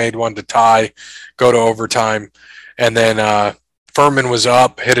Furman made one to tie, go to overtime, and then Furman was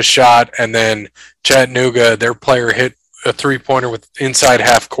up, hit a shot, and then Chattanooga, their player hit a three-pointer with inside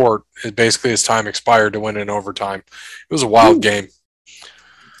half court. Basically, his time expired to win in overtime. It was a wild game.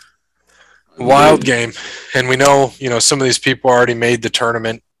 Wild game. And we know, some of these people already made the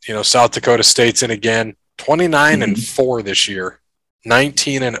tournament. South Dakota State's in again. 29-4 this year.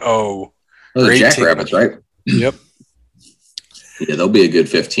 19-0. Oh, the Jackrabbits, right? Yep. Yeah, they'll be a good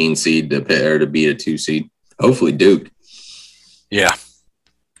 15 seed to beat a 2 seed. Hopefully Duke. Yeah.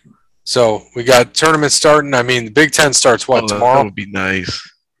 So we got tournament starting. I mean, the Big Ten starts tomorrow? That would be nice.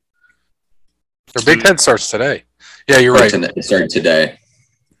 Or Big Ten starts today. Yeah, you're right. It started today.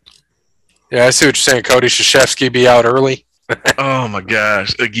 Yeah, I see what you're saying, Cody. Krzyzewski be out early. Oh my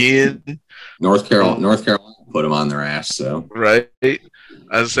gosh! Again, North Carolina put them on their ass. So right,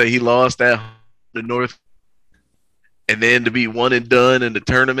 I say he lost that to North, and then to be one and done in the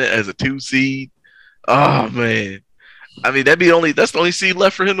tournament as a 2 seed. Oh man, I mean that's the only seed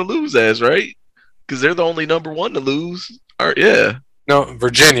left for him to lose as, right? Because they're the only number 1 to lose. Yeah. No,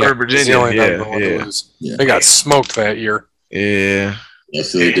 Virginia. Virginia, the only number 1 to lose. Yeah. They got smoked that year. Yeah.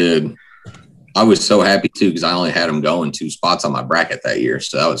 Yes, they did. I was so happy too because I only had them going 2 spots on my bracket that year,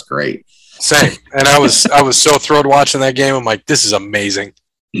 so that was great. Same, and I was so thrilled watching that game. I'm like, this is amazing.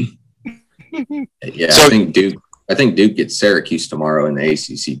 Yeah, so, I think Duke gets Syracuse tomorrow in the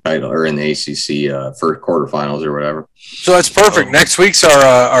ACC title or in the ACC first quarterfinals or whatever. So that's perfect. Next week's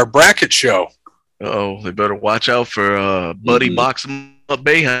our bracket show. Oh, they better watch out for Buddy Box 'em up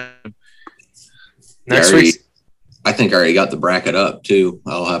Boeheim. Next week, I think I already got the bracket up too.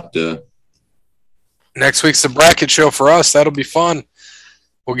 I'll have to. Next week's the bracket show for us. That'll be fun.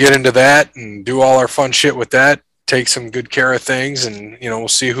 We'll get into that and do all our fun shit with that. Take some good care of things, and we'll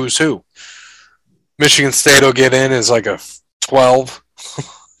see who's who. Michigan State will get in as like a 12,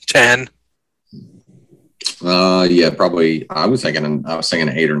 10. Yeah, probably. I was thinking an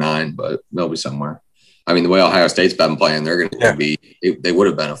 8 or 9, but they'll be somewhere. I mean, the way Ohio State's been playing, they're going to be. They would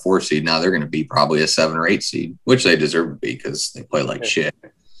have been a 4 seed. Now they're going to be probably a 7 or 8 seed, which they deserve to be because they play like shit.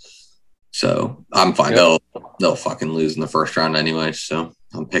 So I'm fine. Yep. They'll fucking lose in the first round anyway. So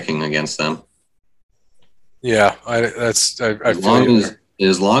I'm picking against them. Yeah, as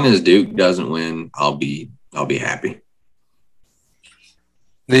long as Duke doesn't win, I'll be happy.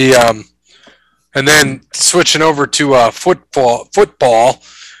 And then switching over to football,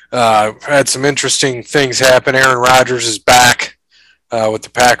 had some interesting things happen. Aaron Rodgers is back with the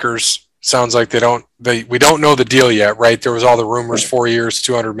Packers. Sounds like we don't know the deal yet, right? There was all the rumors, 4 years,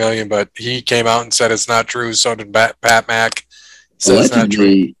 $200 million, but he came out and said it's not true. So did Pat Mack.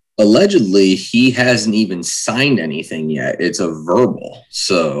 Allegedly, he hasn't even signed anything yet. It's a verbal.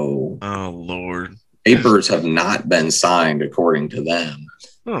 So, oh Lord, papers have not been signed according to them.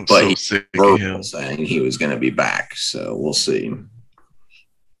 I'm But so he's sick of him. verbal saying he was going to be back. So we'll see.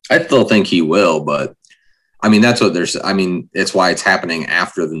 I still think he will, but I mean, that's what there's. I mean, it's why it's happening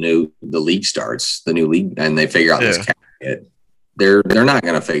after the league starts, the new league, and they figure out this cap hit. They're not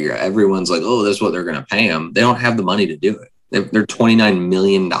going to figure out. Everyone's like, oh, that's what they're going to pay him. They don't have the money to do it. They're $29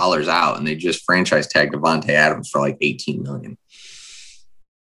 million out, and they just franchise tagged Devontae Adams for like $18 million.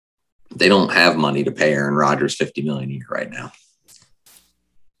 They don't have money to pay Aaron Rodgers $50 million a year right now.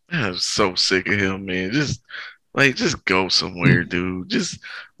 I'm so sick of him, man. Just go somewhere, dude.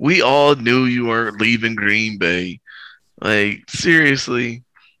 We all knew you weren't leaving Green Bay. Like, seriously.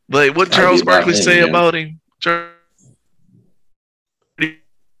 Like, what Charles Barkley say about him? You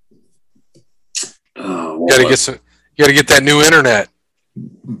gotta get that new internet.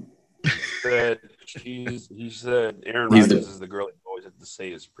 He said Aaron Rodgers is the girl he always had to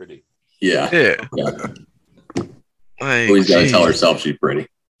say is pretty. Yeah. Like, Always got to tell herself she's pretty.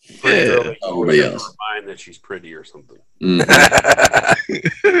 Yeah. Everybody else. Remind that she's pretty or something.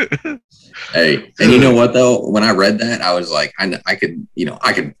 Hey, and you know what though? When I read that, I was like, I could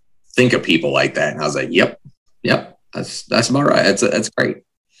think of people like that, and I was like, yep, that's about right. That's great.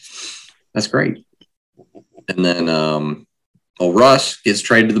 That's great. And then, Russ gets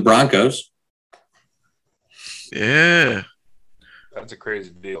traded to the Broncos. Yeah, that's a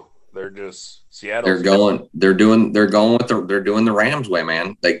crazy deal. They're just Seattle. They're doing the Rams way,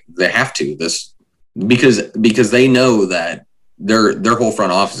 man. They have to because they know that their whole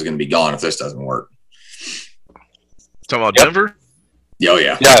front office is going to be gone if this doesn't work. Talking about Denver? Oh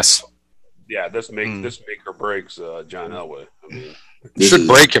yeah. Yes. Yeah, this make or breaks John Elway. I mean, should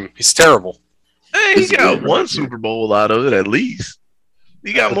break him. He's terrible. Hey, he got one Super Bowl out of it at least.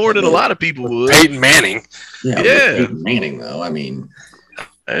 He got more than a lot of people would. Peyton Manning. Yeah. Peyton Manning, though. I mean,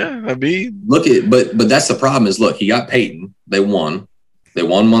 look at but that's the problem is look, he got Peyton. They won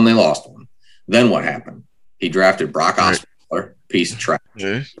one, they lost one. Then what happened? He drafted Brock Osweiler, piece of trash.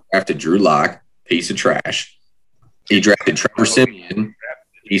 Yeah. Drafted Drew Lock, piece of trash. He drafted Trevor Siemian,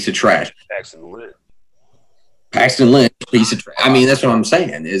 piece of trash. Paxton Lynch, piece of trash. I mean, that's what I'm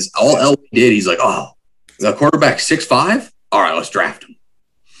saying is all Elway did. He's like, oh, the quarterback 6'5"? All right, let's draft him.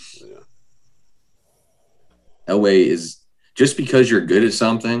 Yeah. Elway is just because you're good at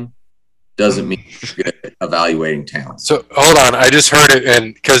something doesn't mean you're good at evaluating talent. So hold on, I just heard it,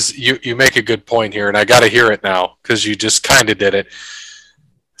 and because you make a good point here, and I got to hear it now because you just kind of did it.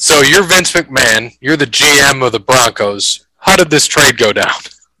 So you're Vince McMahon, you're the GM of the Broncos. How did this trade go down?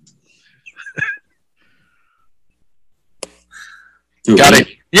 You gotta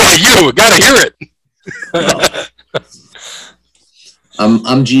hear it.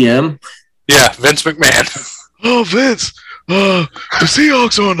 I'm GM. Yeah, Vince McMahon. Oh, Vince, the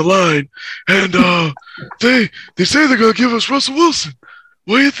Seahawks are on the line, and they say they're gonna give us Russell Wilson.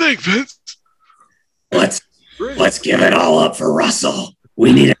 What do you think, Vince? Let's give it all up for Russell.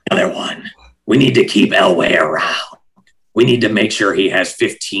 We need another one. We need to keep Elway around. We need to make sure he has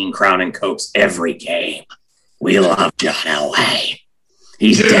 15 Crown and Cokes every game. We love John Elway.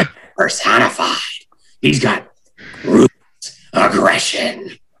 He's dead personified. He's got ruthless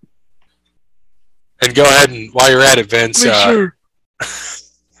aggression. And go ahead and while you're at it, Vince. Sure.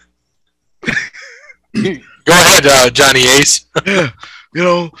 Go ahead, Johnny Ace. Yeah,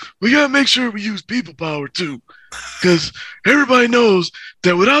 we gotta make sure we use people power too, because everybody knows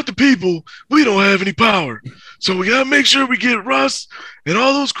that without the people, we don't have any power. So we gotta make sure we get Russ and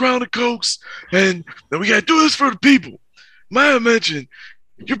all those Crown and Cokes, and we gotta do this for the people. Might I mention,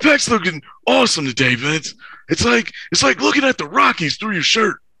 your pec's looking awesome today, Vince. It's like looking at the Rockies through your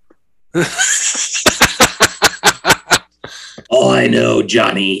shirt. All I know,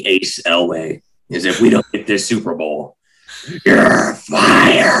 Johnny Ace Elway, is if we don't get this Super Bowl, you're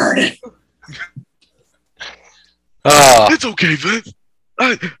fired. It's okay, Vince.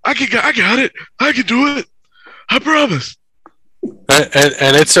 I got it. I can do it. I promise.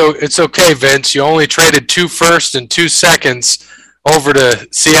 And it's okay, Vince. You only traded 2 firsts and 2 seconds over to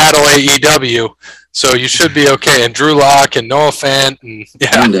Seattle AEW, so you should be okay. And Drew Lock and Noah Fant, and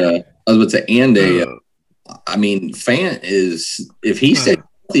I was about to say, Fant is, if he stayed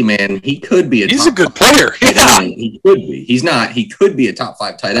healthy, man, he could be he's a good player. Yeah. He could be. He's not. He could be a top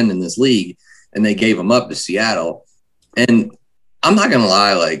 5 tight end in this league, and they gave him up to Seattle. And I'm not gonna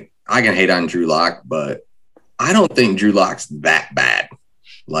lie, like I can hate on Drew Lock, but I don't think Drew Lock's that bad.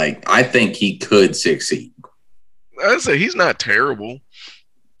 Like I think he could succeed. I'd say he's not terrible.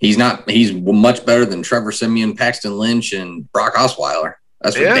 He's not. He's much better than Trevor Siemian, Paxton Lynch, and Brock Osweiler.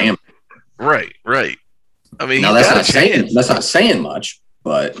 That's for damn. Right. I mean, now that's not saying much,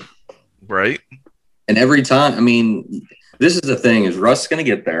 but right. And every time, I mean, this is the thing is Russ is going to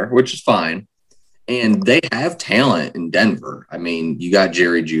get there, which is fine. And they have talent in Denver. I mean, you got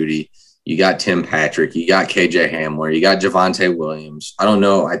Jerry Jeudy, you got Tim Patrick, you got KJ Hamler, you got Javonte Williams. I don't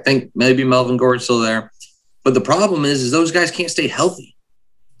know. I think maybe Melvin Gordon's still there. But the problem is those guys can't stay healthy.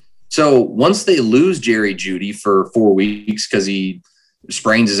 So once they lose Jerry Jeudy for 4 weeks because he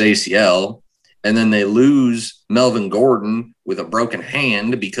sprains his ACL, and then they lose Melvin Gordon with a broken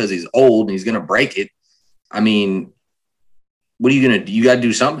hand because he's old and he's going to break it. I mean, what are you going to do? You got to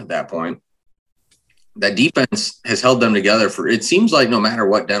do something at that point. That defense has held them together for, it seems like no matter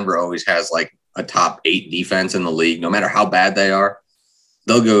what, Denver always has like a top 8 defense in the league, no matter how bad they are.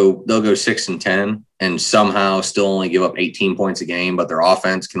 They'll go 6-10 and somehow still only give up 18 points a game, but their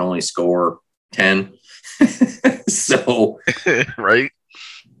offense can only score 10. So, right.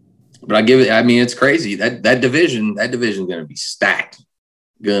 But I mean, it's crazy. That division's going to be stacked.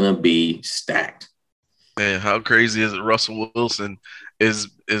 Man, how crazy is it? Russell Wilson is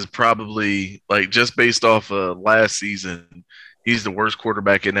probably, like, just based off of last season, he's the worst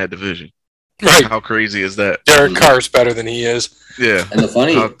quarterback in that division. Right. How crazy is that? Derek Carr's better than he is. Yeah. And the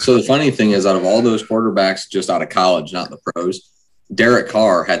funny thing is, out of all those quarterbacks just out of college, not the pros, Derek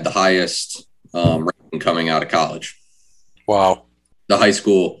Carr had the highest rating coming out of college. Wow. The high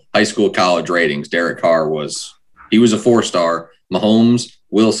school college ratings. Derek Carr was a 4-star. Mahomes,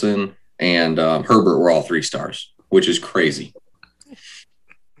 Wilson, and Herbert were all 3 stars, which is crazy.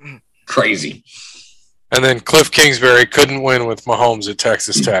 Crazy. And then Cliff Kingsbury couldn't win with Mahomes at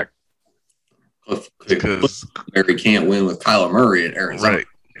Texas Tech. Because Kingsbury can't win with Kyler Murray at Arizona. Right.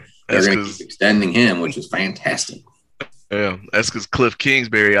 They're going to keep extending him, which is fantastic. Yeah, that's because Cliff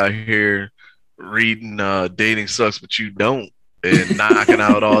Kingsbury out here reading Dating Sucks But You Don't and knocking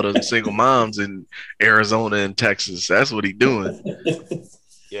out all the single moms in Arizona and Texas. That's what he's doing.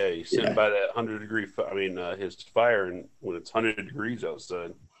 Yeah, he's sitting by that 100-degree. His fire, and when it's 100 degrees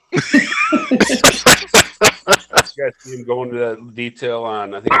outside. You guys see him go into that detail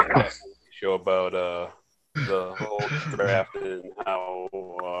on, I think, the show about the whole draft and how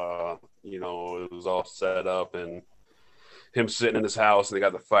it was all set up and him sitting in his house and they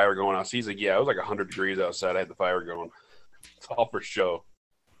got the fire going out. So he's like, yeah, it was like 100 degrees outside. I had the fire going. It's all for show.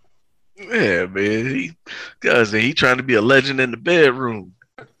 Yeah, man. He trying to be a legend in the bedroom.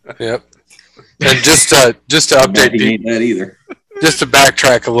 Yep. And just to update ain't that either. Just to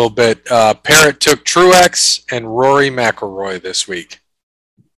backtrack a little bit, Parrott took Truex and Rory McIlroy this week.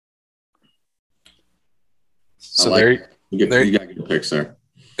 So you got good picks there.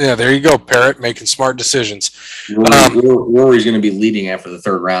 Yeah, there you go, Parrott, making smart decisions. Rory's going to be leading after the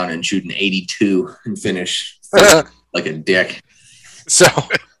 3rd round and shooting 82 and finish like a dick. So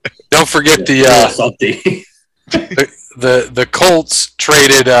don't forget the Colts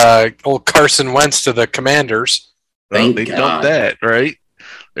traded old Carson Wentz to the Commanders. Well, they dumped that, right?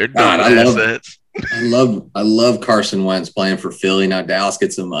 They're dumping assets. I love Carson Wentz playing for Philly. Now Dallas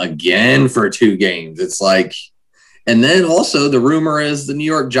gets him again for 2 games. It's like, and then also the rumor is the New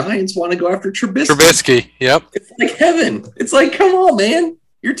York Giants want to go after Trubisky. Yep. It's like heaven. It's like, come on, man.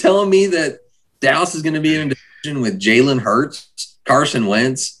 You're telling me that Dallas is going to be in a division with Jalen Hurts, Carson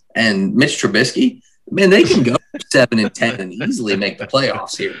Wentz, and Mitch Trubisky? Man, they can go 7-10 and easily make the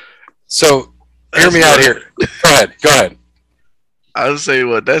playoffs here. So hear me out here. Go ahead. I would say,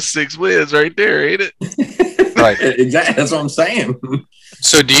 that's 6 wins right there, ain't it? Right. Exactly. That's what I'm saying.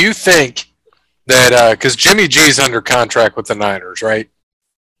 So do you think that because Jimmy G's under contract with the Niners, right?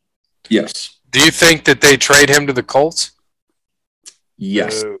 Yes. Do you think that they trade him to the Colts?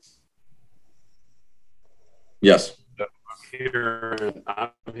 Yes. Yes.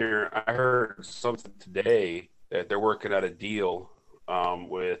 I'm here. I heard something today that they're working out a deal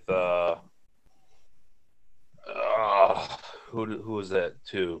with who was that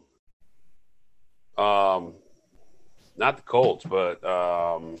too? Not the Colts, but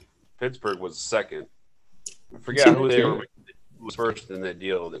Pittsburgh was second. I forget who they were was first in that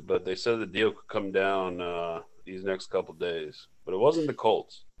deal, but they said the deal could come down these next couple days. But it wasn't the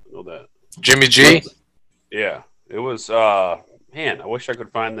Colts. I know that. Jimmy G? Yeah. It was man, I wish I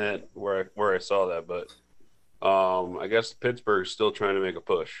could find that where I saw that, but I guess Pittsburgh's still trying to make a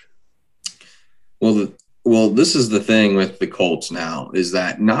push. Well, this is the thing with the Colts now is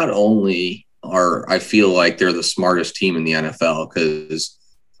that not only I feel like they're the smartest team in the NFL because,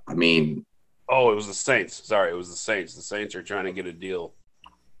 I mean. Oh, it was the Saints. Sorry, it was the Saints. The Saints are trying to get a deal.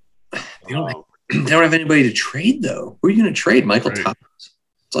 They don't have anybody to trade, though. Who are you going to trade? Michael Thomas.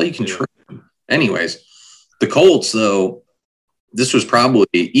 That's all you can trade. Anyways, the Colts, though, this was probably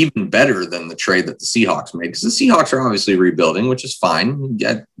even better than the trade that the Seahawks made because the Seahawks are obviously rebuilding, which is fine.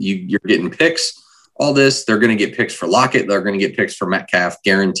 You're getting picks all this. They're going to get picks for Lockett. They're going to get picks for Metcalf,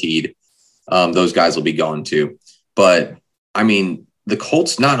 guaranteed. Those guys will be gone too. But, I mean, the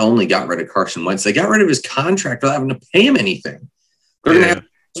Colts not only got rid of Carson Wentz, they got rid of his contract without having to pay him anything. They're going to have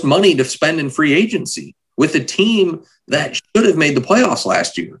money to spend in free agency with a team that should have made the playoffs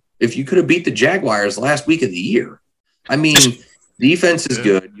last year. If you could have beat the Jaguars last week of the year. I mean, defense is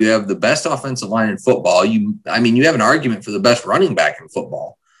good. You have the best offensive line in football. You have an argument for the best running back in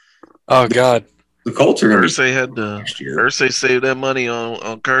football. Oh, God. The Colts are going to Irsay had to next year. Irsay saved that money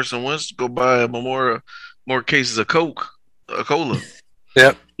on Carson Wentz to go buy more cases of cola.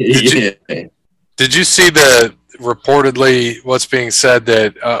 Yep. Did you see the reportedly what's being said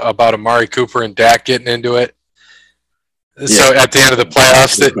that about Amari Cooper and Dak getting into it? So at the end of the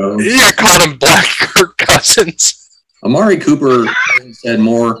playoffs, that called him Black Kirk Cousins. Amari Cooper hasn't said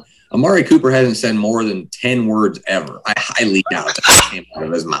more. Amari Cooper hasn't said more than 10 words ever. I highly doubt that came out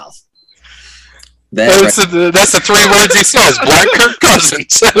of his mouth. That's the 3 words he says. Black Kirk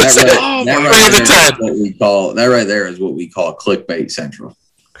Cousins. That right there is what we call clickbait central.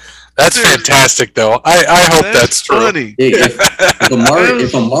 That's fantastic, though. I hope that's true. Funny.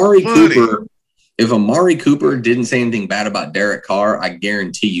 If Amari Cooper didn't say anything bad about Derek Carr, I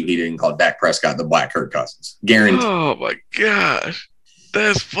guarantee you he didn't call Dak Prescott the Black Kirk Cousins. Guarantee. Oh my gosh,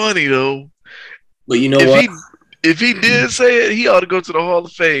 that's funny though. But you know what? If he did say it, he ought to go to the Hall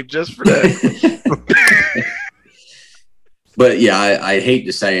of Fame just for that. But yeah, I hate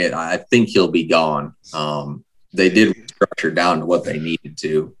to say it. I think he'll be gone. They did restructure down to what they needed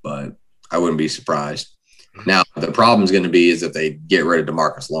to, but I wouldn't be surprised. Now, the problem is going to be is if they get rid of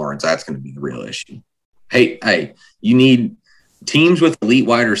DeMarcus Lawrence, that's going to be the real issue. Hey, you need teams with elite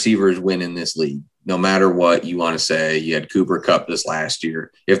wide receivers win in this league. No matter what you want to say, you had Cooper Kupp this last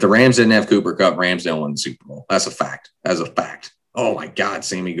year. If the Rams didn't have Cooper Kupp, Rams don't win the Super Bowl. That's a fact. That's a fact. Oh, my God,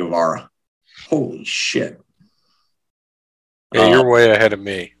 Sammy Guevara. Holy shit. Yeah, you're way ahead of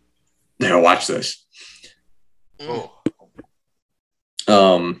me. Now, watch this.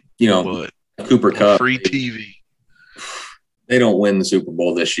 Cooper Kupp. Free TV. They don't win the Super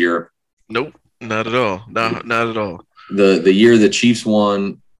Bowl this year. Nope, not at all. Not at all. The year the Chiefs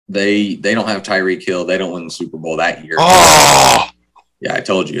won, they don't have Tyreek Hill. They don't win the Super Bowl that year. Oh, yeah, I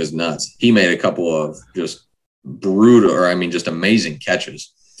told you, it's nuts. He made a couple of just brutal, just amazing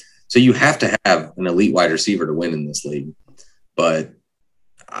catches. So you have to have an elite wide receiver to win in this league. But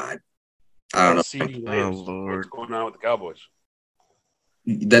I don't know. CeeDee Lamb, what's going on with the Cowboys?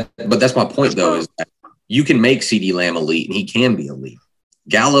 But that's my point, though, is that you can make CeeDee Lamb elite, and he can be elite.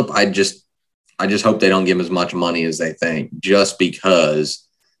 Gallup, I just hope they don't give him as much money as they think, just because,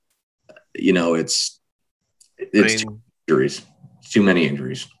 it's injuries. It's too many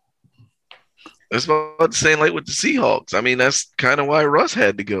injuries. That's what I'm saying, like with the Seahawks. That's kind of why Russ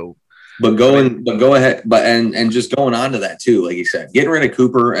had to go. But go ahead, and just going on to that too, like you said, getting rid of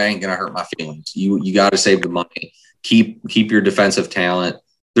Cooper ain't gonna hurt my feelings. You got to save the money. Keep your defensive talent.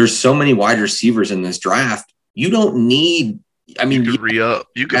 There's so many wide receivers in this draft. You don't need. You could re-up.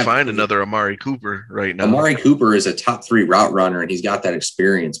 You could find another Amari Cooper right now. Amari Cooper is a top 3 route runner, and he's got that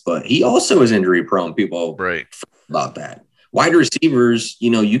experience. But he also is injury prone. People right about that. Wide receivers,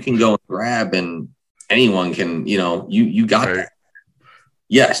 you can go and grab, and anyone can. You got that.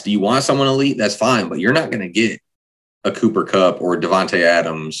 Yes, do you want someone elite? That's fine, but you're not going to get a Cooper Kupp or Devontae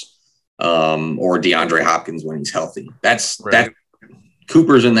Adams or DeAndre Hopkins when he's healthy. That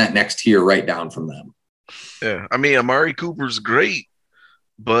Cooper's in that next tier right down from them. Yeah, Amari Cooper's great,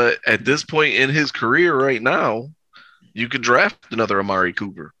 but at this point in his career right now, you could draft another Amari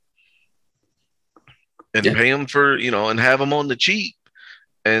Cooper and pay him for, and have him on the cheap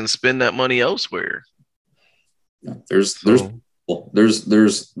and spend that money elsewhere. There's a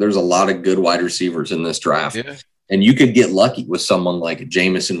lot of good wide receivers in this draft. Yeah. And you could get lucky with someone like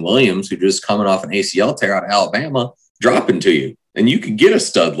Jameson Williams, who just coming off an ACL tear out of Alabama, dropping to you. And you could get a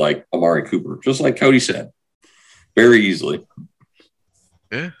stud like Amari Cooper, just like Cody said, very easily.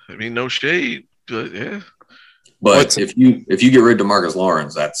 Yeah, no shade, but yeah. But if you get rid of DeMarcus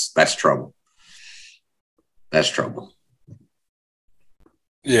Lawrence, that's trouble. That's trouble.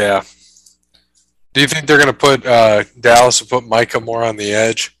 Yeah. Do you think they're going to put Dallas will put Micah more on the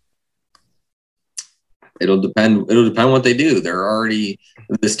edge? It'll depend what they do. They're already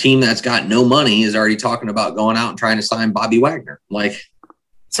this team that's got no money is already talking about going out and trying to sign Bobby Wagner.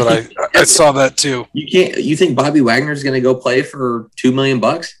 So I saw that too. You think Bobby Wagner is going to go play for $2 million?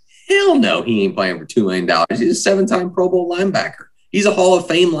 Hell no, he ain't playing for $2 million. He's a 7-time Pro Bowl linebacker. He's a Hall of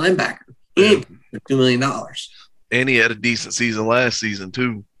Fame linebacker. He ain't for $2 million. And he had a decent season last season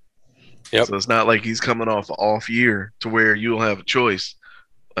too. Yep. So it's not like he's coming off an off year to where you'll have a choice.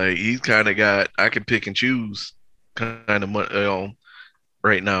 Like he's kind of got I can pick and choose kind of money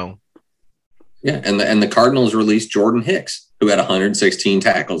right now. Yeah, and the Cardinals released Jordan Hicks, who had 116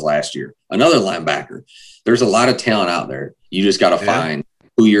 tackles last year. Another linebacker. There's a lot of talent out there. You just got to find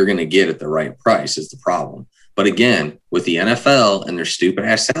who you're going to get at the right price is the problem. But again, with the NFL and their stupid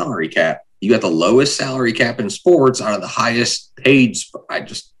ass salary cap, you got the lowest salary cap in sports out of the highest paid.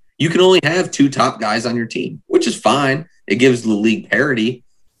 You can only have 2 top guys on your team, which is fine. It gives the league parity,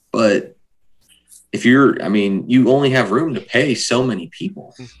 but you only have room to pay so many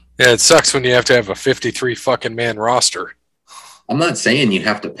people. Yeah, it sucks when you have to have a 53 fucking man roster. I'm not saying you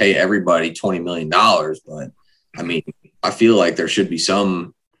have to pay everybody $20 million, but I mean, I feel like there should be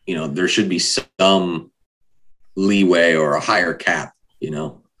some leeway or a higher cap,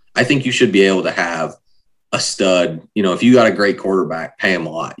 I think you should be able to have a stud, if you got a great quarterback, pay him a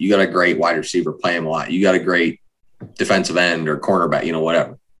lot. You got a great wide receiver, pay him a lot. You got a great defensive end or cornerback,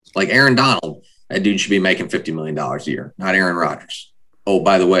 whatever. Like Aaron Donald, that dude should be making $50 million a year, not Aaron Rodgers. Oh,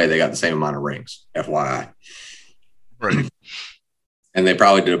 by the way, they got the same amount of rings, FYI. Right. And they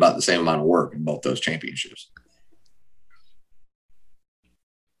probably did about the same amount of work in both those championships.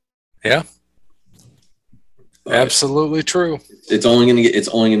 Yeah. But absolutely true. It's only going to get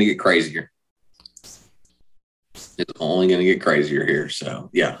crazier. It's only going to get crazier here. So,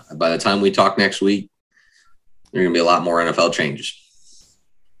 yeah, by the time we talk next week, there are going to be a lot more NFL changes.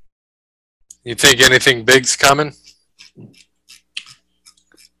 You think anything big's coming?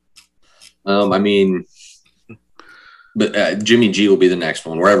 But Jimmy G will be the next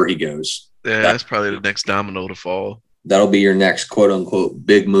one, wherever he goes. Yeah, that's probably the next domino to fall. That'll be your next quote unquote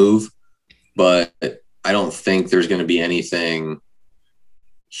big move. But I don't think there's going to be anything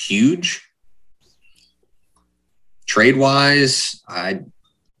huge. Trade wise, I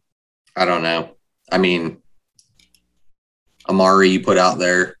don't know. I mean, Amari you put out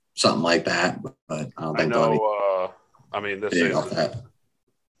there, something like that, but I don't think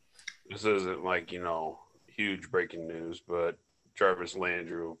this isn't like, huge breaking news, but Jarvis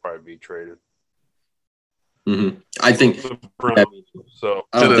Landry will probably be traded. Mm-hmm. I think so.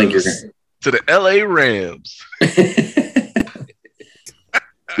 I don't think you're going to the LA Rams.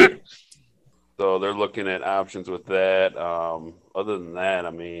 So they're looking at options with that. Other than that,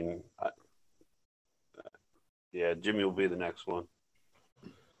 Jimmy will be the next one.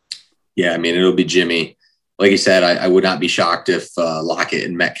 Yeah, it'll be Jimmy. Like you said, I would not be shocked if Lockett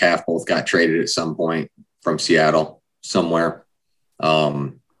and Metcalf both got traded at some point from Seattle somewhere.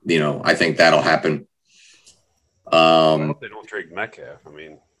 I think that'll happen. I hope they don't trade Metcalf.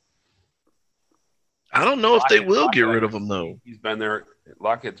 I don't know if they will get rid of him, though. He's been there.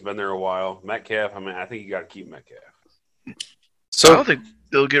 Lockett's been there a while. Metcalf, I think you got to keep Metcalf. So I don't think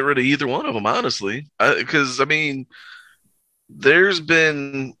they'll get rid of either one of them, honestly. Because, there's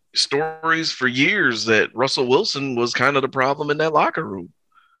been stories for years that Russell Wilson was kind of the problem in that locker room.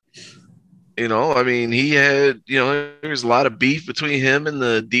 He had, there's a lot of beef between him and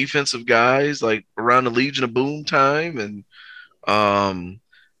the defensive guys, like around the Legion of Boom time. And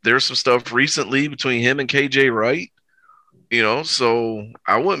there's some stuff recently between him and KJ Wright, so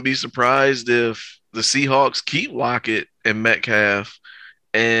I wouldn't be surprised if the Seahawks keep Lockett and Metcalf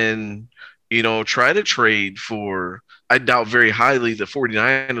and, try to trade for, I doubt very highly the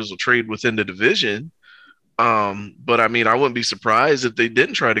 49ers will trade within the division. But I wouldn't be surprised if they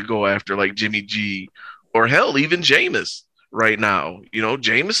didn't try to go after like Jimmy G or hell, even Jameis right now.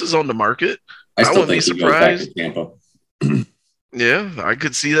 Jameis is on the market. I wouldn't be surprised. Yeah, I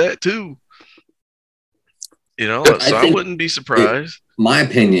could see that too. I wouldn't be surprised. My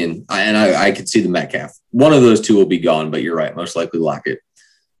opinion, I could see the Metcalf. One of those two will be gone, but you're right. Most likely Lockett.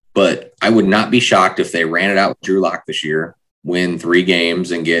 But I would not be shocked if they ran it out with Drew Lock this year, win 3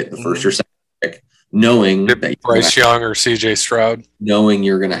 games and get the first or second pick, knowing that Bryce Young or CJ Stroud, knowing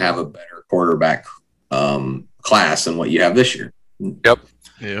you're going to have a better quarterback class than what you have this year. Yep.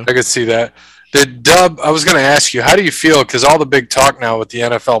 Yeah. I could see that. I was going to ask you, how do you feel? Because all the big talk now with the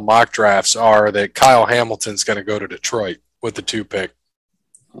NFL mock drafts are that Kyle Hamilton's going to go to Detroit with the 2 pick.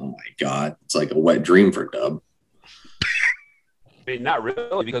 Oh my God. It's like a wet dream for Dub. Not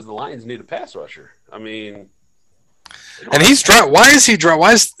really, because the Lions need a pass rusher. And he's dropped. Why is he dropped?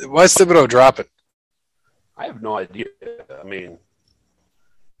 Why is Thibodeau dropping? I have no idea.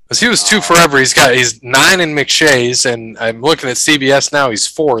 Because he was 2 forever. He's 9 in McShay's, and I'm looking at CBS now. He's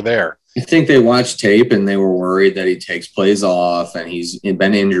 4 there. I think they watched tape and they were worried that he takes plays off and he's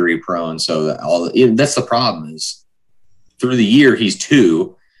been injury prone. So that's the problem is through the year he's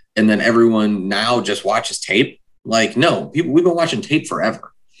 2, and then everyone now just watches tape. Like, no, we've been watching tape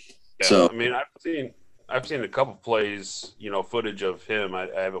forever. Yeah, so I've seen a couple plays, footage of him. I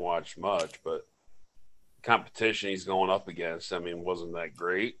haven't watched much, but competition he's going up against, I mean, wasn't that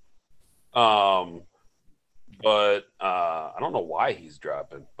great. But I don't know why he's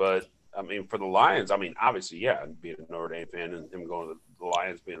dropping. But I mean, for the Lions, I mean, obviously, yeah, being a Notre Dame fan and him going to the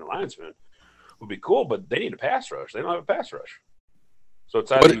Lions, being a Lions fan, would be cool. But they need a pass rush. They don't have a pass rush. So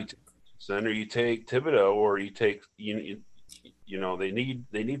it's either you take Center, you take Thibodeau, or you take they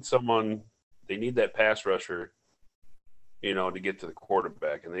need someone. They need that pass rusher, to get to the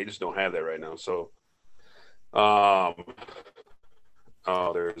quarterback, and they just don't have that right now. So,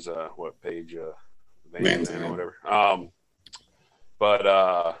 there's what page? Van Zandt or whatever. But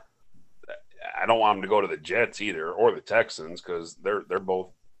I don't want him to go to the Jets either or the Texans because they're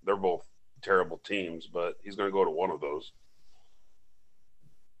both terrible teams. But he's going to go to one of those.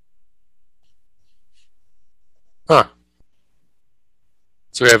 Huh.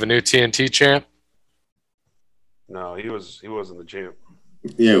 So we have a new TNT champ? No, he wasn't the champ.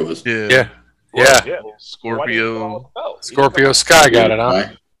 Yeah, it was. Yeah. Scorpio. Scorpio Sky got it,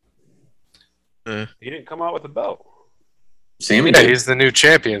 huh? He didn't come out with a belt. Sammy did. He's the new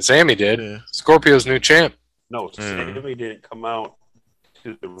champion. Sammy did. Yeah. Scorpio's new champ. No, Sammy didn't come out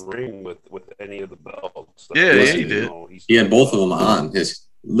to the ring with any of the belts. Yeah, he did. He had both of them on.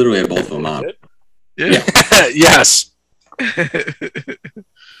 Literally had both of them on. Yeah. Yes.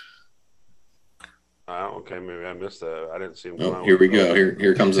 Okay, maybe I missed that. I didn't see him. Oh, here we go.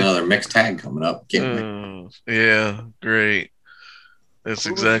 Here comes another mixed tag coming up. Yeah, great. That's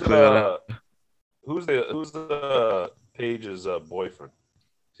exactly what Who's the Paige's boyfriend?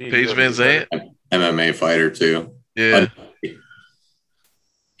 Paige Van Zandt? MMA fighter too. Yeah.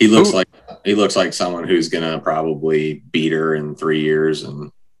 He looks like someone who's gonna probably beat her in 3 years.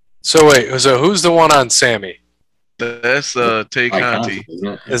 And so who's the one on Sammy? That's Tay Conti.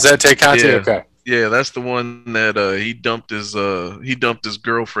 Is that Tay Conti? Yeah. Okay. Yeah, that's the one that he dumped his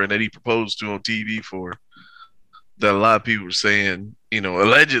girlfriend that he proposed to on TV for. That a lot of people were saying,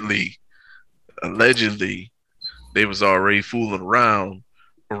 allegedly they was already fooling around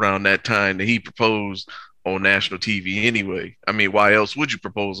that time that he proposed on national TV anyway. I mean, why else would you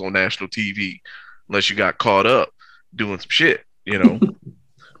propose on national TV unless you got caught up doing some shit,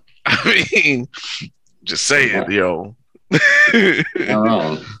 I mean, just saying,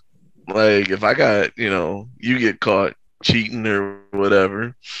 Like if I got, you get caught cheating or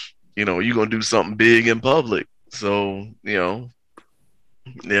whatever, you're gonna do something big in public. So,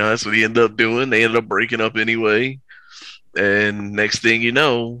 that's what he ended up doing. They ended up breaking up anyway. And next thing you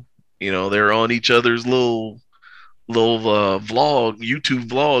know, they're on each other's little YouTube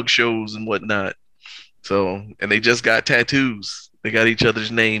vlog shows and whatnot. So, and they just got tattoos. They got each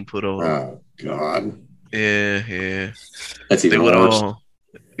other's name put on. Oh God. Yeah. That's even worse.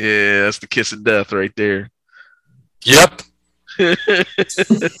 Yeah, that's the kiss of death right there. Yep.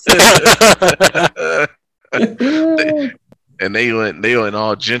 And they went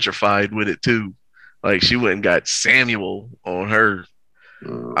all gentrified with it too. Like she went and got Samuel on her.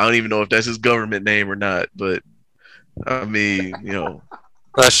 I don't even know if that's his government name or not, but I mean,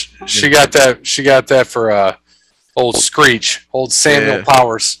 she got that. She got that for old Screech, old Samuel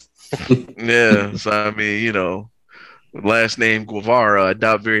Powers. Yeah. So I mean, last name Guevara. I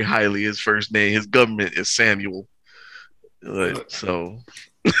doubt very highly his first name. His government is Samuel. So.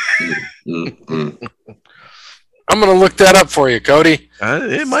 I'm going to look that up for you, Cody.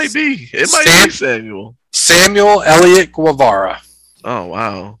 It might be. It might be Samuel. Samuel Elliott Guevara. Oh,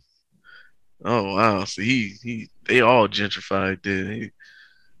 wow. So they all gentrified, dude.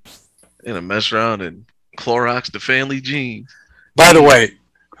 They gonna mess around and Clorox the family jeans. By the way,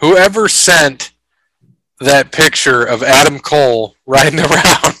 whoever sent that picture of Adam Cole riding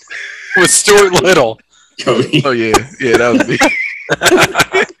around with Stuart Little. Cody. Oh, yeah. Yeah, that was me.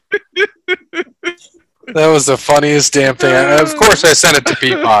 That was the funniest damn thing. Of course, I sent it to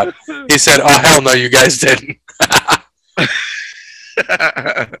Peapod. He said, "Oh hell no, you guys didn't."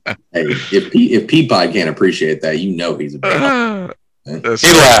 Hey, if Peapod can't appreciate that, he's a bad. He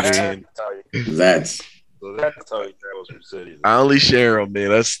laughed. That's how he travels from cities. I only share him,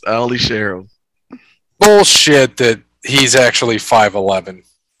 man. I only share him. Bullshit that he's actually 5'11".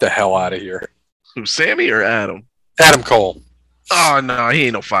 The hell out of here. Who, Sammy or Adam? Adam Cole. Oh no, he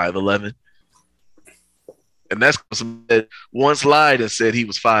ain't no 5'11". And that's that once lied and said he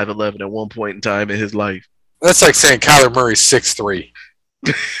was 5'11" at one point in time in his life. That's like saying Kyler Murray's 6'3".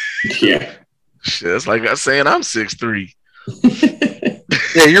 Yeah. Shit, that's like us saying I'm 6'3".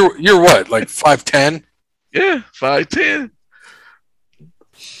 Yeah, you're what, like 5'10"? Yeah, 5'10".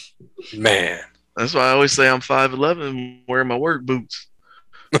 Man. That's why I always say I'm 5'11" wearing my work boots.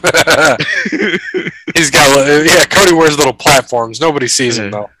 He's got Cody wears little platforms. Nobody sees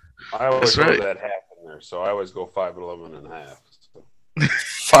him though. I always That's go right. that half in there, so I always go 5'11" and a half. So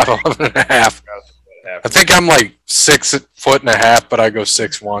 5'11" and a half. I think I'm like 6'1" and a half, but I go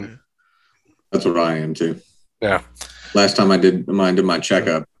 6'1". That's what I am too. Yeah. Last time I did my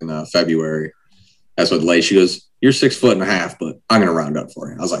checkup in February, that's what Lay. She goes, "You're 6'1" and a half, but I'm gonna round up for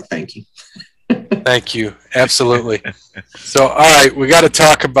you." I was like, "Thank you." Thank you. Absolutely. So, all right, we got to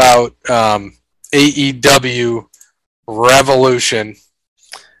talk about AEW Revolution.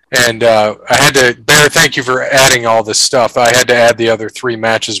 And I had to, Bear, thank you for adding all this stuff. I had to add the other 3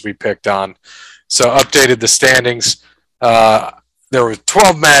 matches we picked on. So, updated the standings. There were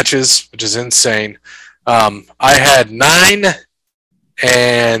 12 matches, which is insane. I had 9,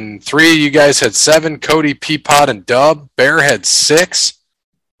 and 3 of you guys had 7. Cody, Peapod, and Dub. Bear had 6.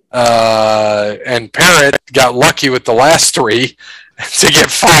 And Parrot got lucky with the last 3 to get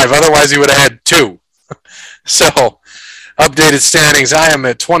 5. Otherwise, he would have had 2. So, updated standings. I am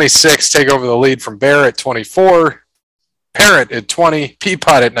at 26. Take over the lead from Bear at 24. Parrot at 20.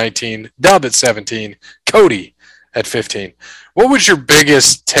 Peapod at 19. Dub at 17. Cody at 15. What was your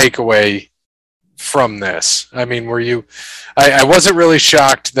biggest takeaway from this? I mean, were you... I wasn't really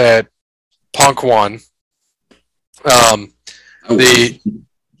shocked that Punk won. I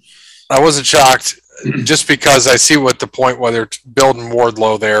wasn't shocked just because I see what the point where they're building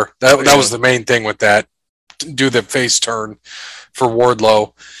Wardlow there. That was the main thing with that. Do the face turn for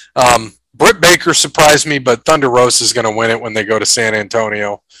Wardlow. Britt Baker surprised me, but Thunder Rosa is going to win it when they go to San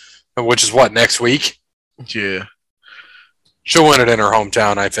Antonio, which is what, next week? Yeah. She'll win it in her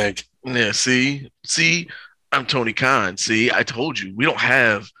hometown, I think. Yeah, see, I'm Tony Khan. See, I told you, we don't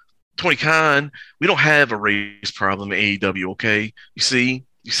have Tony Khan. We don't have a race problem in AEW, okay? You see,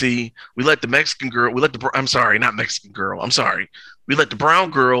 we let the Mexican girl, I'm sorry, not Mexican girl, I'm sorry. We let the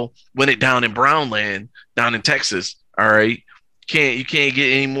brown girl win it down in Brownland, down in Texas, all right? You can't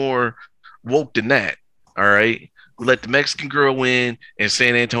get any more woke than that, all right? We let the Mexican girl win in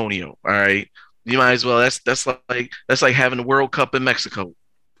San Antonio, all right? You might as well, that's like having the World Cup in Mexico.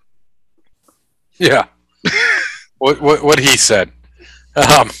 Yeah. what he said.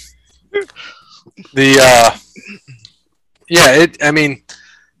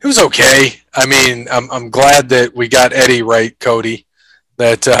 It was okay. I mean, I'm glad that we got Eddie right, Cody.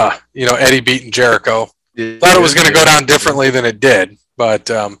 That Eddie beating Jericho. Thought it was going to go down differently than it did, but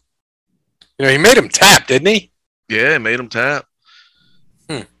he made him tap, didn't he? Yeah, made him tap.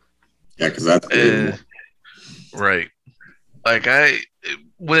 Yeah, because that's right. Like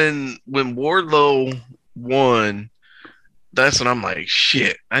when Wardlow won, that's when I'm like,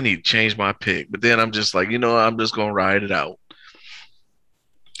 shit, I need to change my pick. But then I'm just like, I'm just gonna ride it out.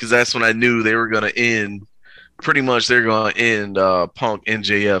 Because that's when I knew they were going to end. Pretty much, they're going to end Punk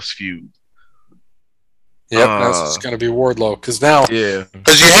MJF's feud. Yep, that's going to be Wardlow. Because now, yeah,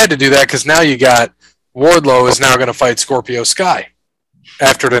 because you had to do that. Because now you got Wardlow is now going to fight Scorpio Sky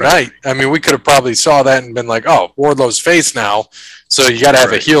after tonight. Right. I mean, we could have probably saw that and been like, oh, Wardlow's face now, so you got to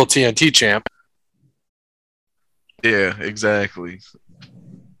have a heel TNT champ. Yeah, exactly.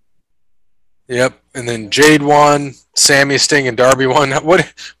 Yep, and then Jade won, Sammy, Sting, and Darby won.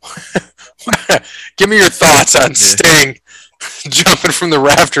 What give me your thoughts on Sting jumping from the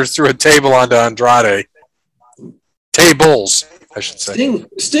rafters through a table onto Andrade. Tables, I should say.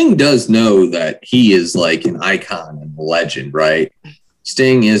 Sting does know that he is like an icon and a legend, right?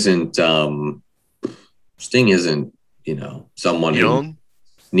 Sting isn't someone who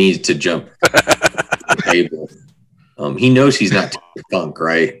needs to jump the table. He knows he's not Terry Funk,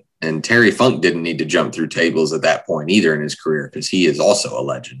 right? And Terry Funk didn't need to jump through tables at that point either in his career because he is also a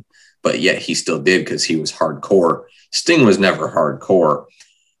legend. But yet he still did because he was hardcore. Sting was never hardcore.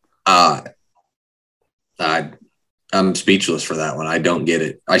 I'm speechless for that one. I don't get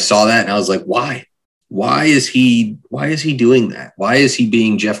it. I saw that and I was like, why? Why is he doing that? Why is he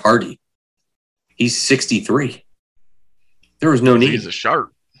being Jeff Hardy? He's 63. There was no need. He's a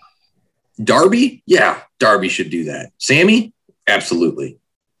shark. Darby? Yeah, Darby should do that. Sammy? Absolutely.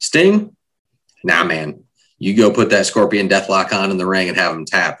 Sting? Nah, man. You go put that Scorpion Deathlock on in the ring and have him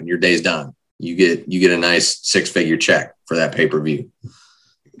tap, and your day's done. You get a nice 6-figure check for that pay-per-view.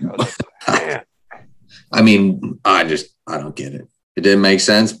 I mean, I don't get it. It didn't make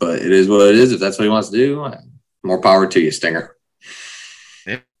sense, but it is what it is. If that's what he wants to do, more power to you, Stinger.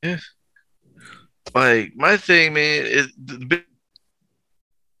 Yeah. Like, my thing, man, is the big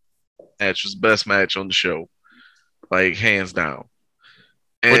match was the best match on the show. Like, hands down.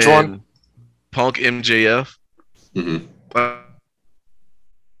 And which one? Punk MJF. Mm-hmm.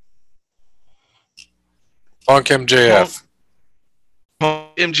 Punk MJF.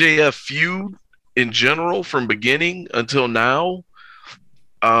 MJF feud in general from beginning until now,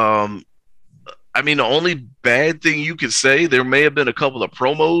 I mean, the only bad thing you could say, there may have been a couple of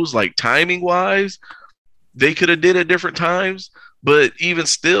promos, like timing wise, they could have did at different times, but even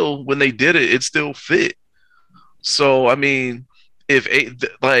still, when they did it, it still fit. So, I mean, if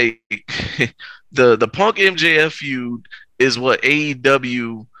like the Punk MJF feud is what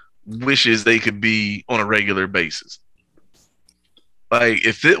AEW wishes they could be on a regular basis. Like,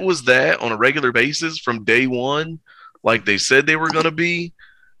 if it was that on a regular basis from day one, like they said they were going to be,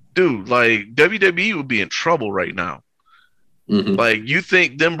 dude, like WWE would be in trouble right now. Mm-hmm. Like, you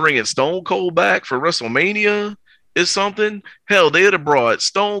think them bringing Stone Cold back for WrestleMania is something? Hell, they would have brought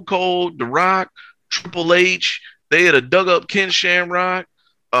Stone Cold, The Rock, Triple H. They had dug up Ken Shamrock.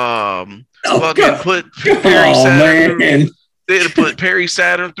 Fucking put Perry Saturn. They'd have put Perry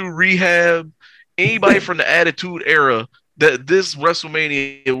Saturn through rehab. Anybody from the Attitude Era, that this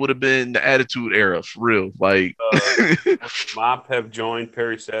WrestleMania would have been the Attitude Era for real. Like, would Mop have joined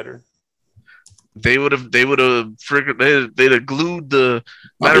Perry Saturn? They would have they'd have glued the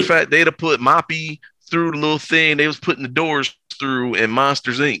matter of fact, they'd have put Moppy through the little thing they was putting the doors through in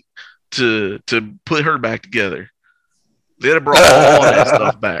Monsters Inc. to put her back together. They'd have brought all that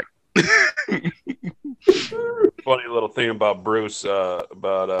stuff back. Funny little thing about Bruce,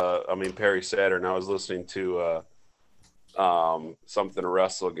 Perry Saturn. I was listening to something to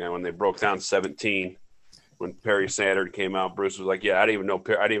wrestle again when they broke down 17. When Perry Saturn came out, Bruce was like, "Yeah, I didn't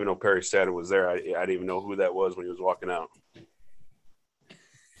even know Perry Saturn was there. I didn't even know who that was when he was walking out."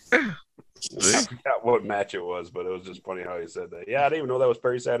 I forgot what match it was, but it was just funny how he said that. Yeah, I didn't even know that was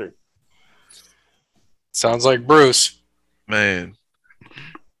Perry Saturn. Sounds like Bruce. Man.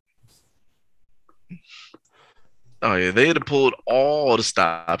 Oh yeah, they'd have pulled all the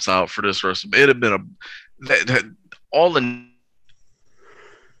stops out for this WrestleMania. It'd have been all the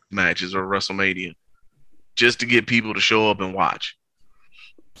matches of WrestleMania just to get people to show up and watch.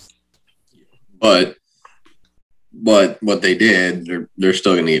 But what they did, they're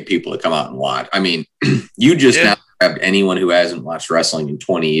still going to get people to come out and watch. I mean, you just now grabbed anyone who hasn't watched wrestling in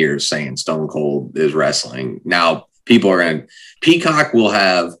 20 years saying Stone Cold is wrestling. Now people are going to Peacock will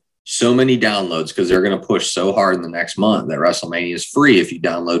have so many downloads because they're going to push so hard in the next month that WrestleMania is free if you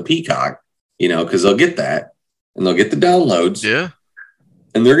download Peacock, because they'll get that and they'll get the downloads. Yeah.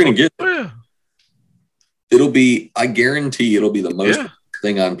 And they're going to get yeah. I guarantee it'll be the most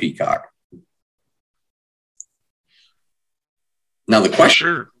thing on Peacock. Now the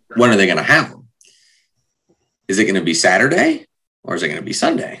question, when are they going to have them? Is it going to be Saturday or is it going to be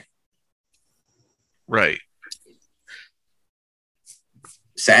Sunday? Right.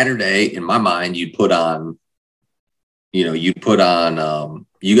 Saturday, in my mind, you gotta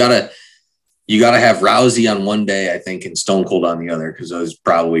have Rousey on one day, I think, and Stone Cold on the other, because those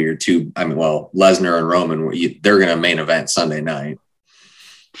probably are two. I mean, Lesnar and Roman, they're going to main event Sunday night.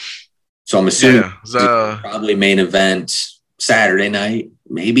 So I'm assuming probably main event Saturday night.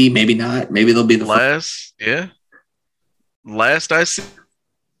 Maybe not. Maybe they'll be the last. Yeah. Last I see,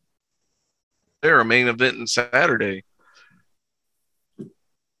 they're a main event on Saturday.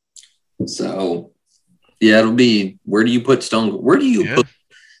 So, yeah, it'll be, where do you put Stone? Where do you put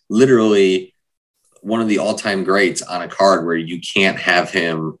literally one of the all-time greats on a card where you can't have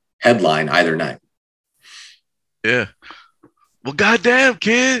him headline either night? Yeah. Well, goddamn,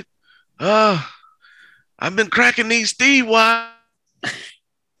 kid. I've been cracking these Steve Wise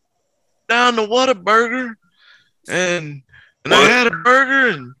down the Whataburger, and I had a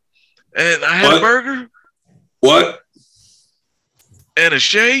burger, and I had a burger. What? And a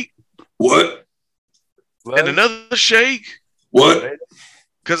shake. What? And another shake. What?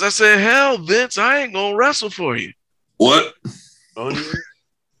 Because I said, hell, Vince, I ain't going to wrestle for you. What? Onion?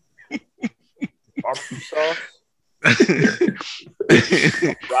 Barbecue sauce?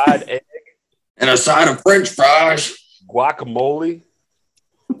 Fried egg? And a side of French fries. Guacamole?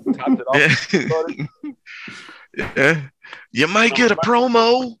 Topped it off with butter? Yeah. You might get a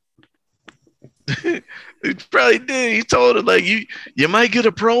promo. He probably did. He told her, like, you might get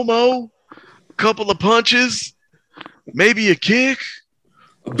a promo, a couple of punches, maybe a kick,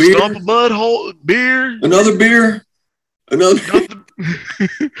 a beer, stomp a mud hole, beer, another beer, another stomp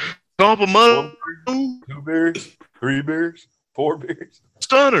a mud, 2 beers, 3 beers, 4 beers,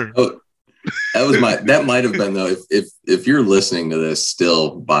 stunner. Oh, that might have been though. If you're listening to this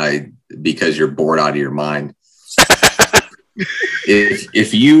still because you're bored out of your mind.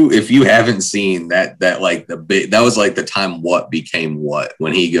 If you haven't seen that like that was like the time What became What,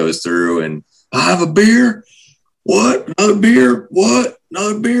 when he goes through and I have a beer, what, another beer, what,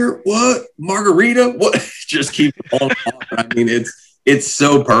 another beer, what, margarita, what, just keep on. I mean, it's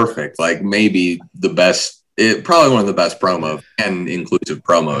so perfect. Like maybe the best, probably one of the best promo and inclusive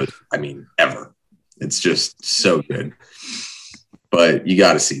promos. I mean, ever. It's just so good. But you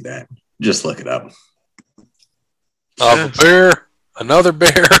got to see that. Just look it up. A bear, another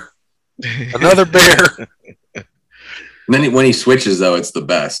bear, another bear. And then when he switches, though, it's the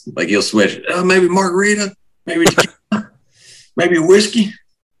best. Like he'll switch. Oh, maybe margarita, maybe tequila, maybe whiskey.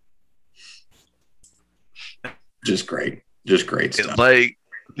 Just great stuff. Like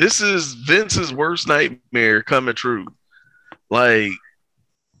this is Vince's worst nightmare coming true. Like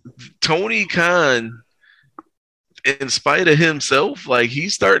Tony Khan, in spite of himself, like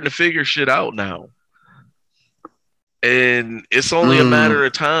he's starting to figure shit out now, and it's only a matter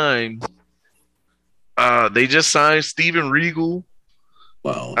of time. They just signed Steven Regal.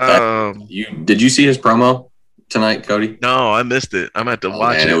 Well, did you see his promo tonight, Cody? No, I missed it. I'm at to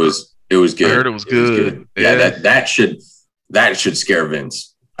watch it. It was good. I heard it was good. Yeah, that should scare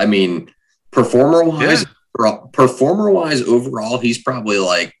Vince. I mean, performer wise, overall, he's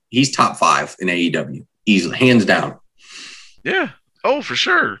probably he's top 5 in AEW. He's hands down. Yeah. Oh, for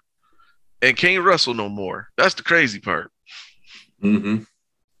sure. And can't wrestle no more. That's the crazy part. Mm-hmm.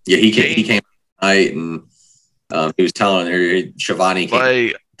 Yeah, he came tonight, and he was telling her Shivani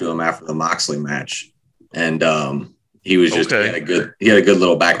came to him after the Moxley match, and he was just he had a good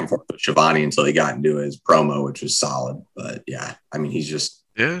little back and forth with Shivani until he got into his promo, which was solid. But yeah, I mean, he's just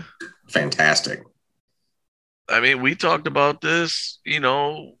fantastic. I mean, we talked about this,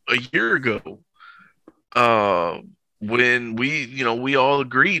 a year ago. When we all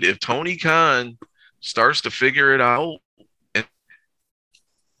agreed if Tony Khan starts to figure it out, and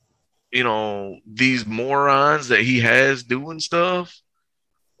these morons that he has doing stuff,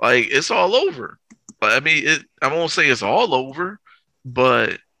 like it's all over. I mean, I won't say it's all over,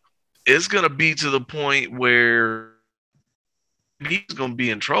 but it's gonna be to the point where he's gonna be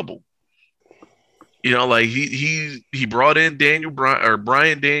in trouble. Like he brought in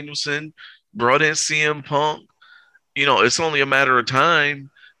Bryan Danielson, brought in CM Punk. It's only a matter of time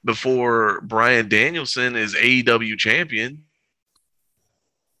before Bryan Danielson is AEW champion.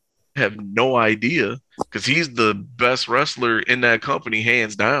 I have no idea because he's the best wrestler in that company,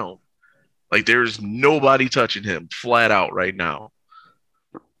 hands down. Like there's nobody touching him flat out right now.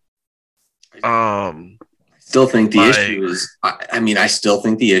 I still think the issue is. I still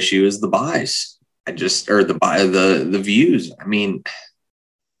think the issue is the buys. The views. I mean,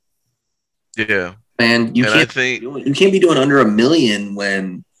 yeah, man, you can't be doing under 1 million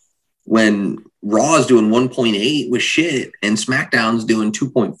when Raw is doing 1.8 with shit and SmackDown's doing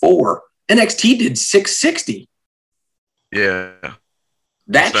 2.4. NXT did 660. Yeah.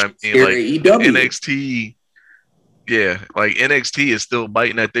 That's AEW. NXT, yeah, like NXT is still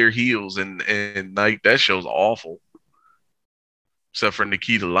biting at their heels, and like that show's awful, except for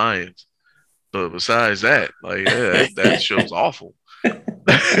Nikita Lyons. But besides that, like that show's awful.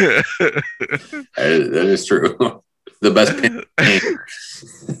 That is true. The best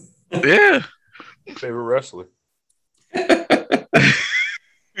yeah. Favorite wrestler.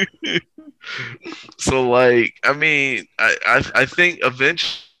 So, like, I mean, I think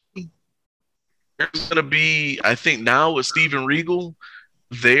eventually there's gonna be. I think now with Steven Regal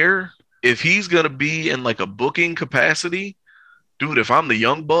there, if he's gonna be in like a booking capacity, dude. If I'm the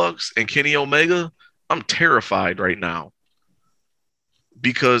Young Bucks and Kenny Omega, I'm terrified right now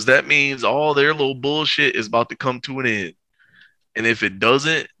because that means all their little bullshit is about to come to an end. And if it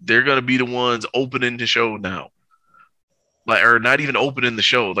doesn't, they're gonna be the ones opening the show now. Like, or not even opening the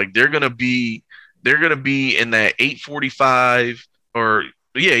show. Like they're gonna be in that 8:45 or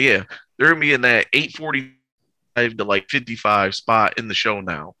yeah. They're gonna be in that 8:45 to like 55 spot in the show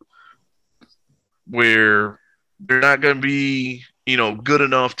now, where they're not gonna be good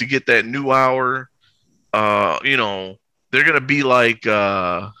enough to get that new hour. They're gonna be like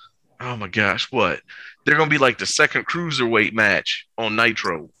oh my gosh, what? They're gonna be like the second cruiserweight match on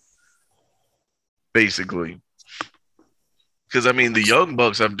Nitro, basically. Because I mean, the Young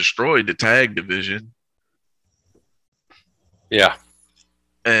Bucks have destroyed the tag division. Yeah,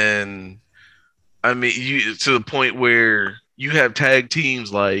 and I mean, to the point where you have tag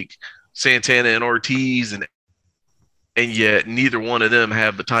teams like Santana and Ortiz, and yet neither one of them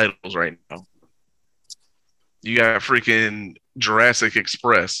have the titles right now. You got freaking Jurassic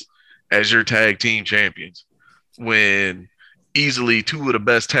Express as your tag team champions, when easily two of the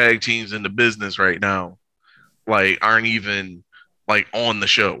best tag teams in the business right now, like, aren't even like on the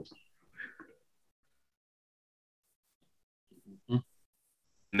show.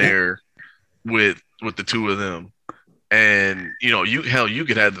 There with the two of them, and you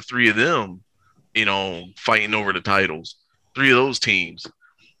could have the three of them, fighting over the titles, 3 of those teams.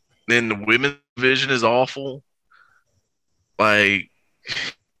 Then the women's division is awful. Like,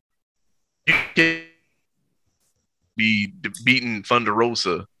 you can't be beating Thunder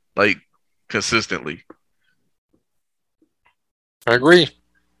Rosa like consistently. I agree.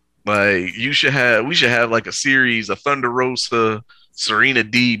 Like, we should have like a series of Thunder Rosa, Serena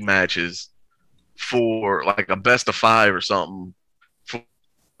Deeb matches for like a best of 5 or something.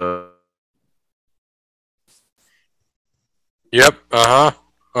 Yep.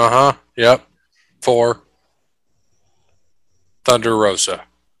 Yep. 4. Thunder Rosa.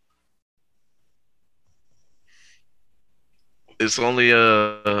 It's only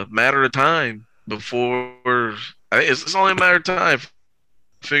a matter of time before. It's only a matter of time.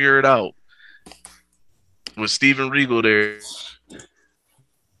 Figure it out with Steven Regal there.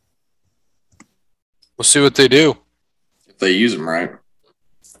 We'll see what they do. If they use them right.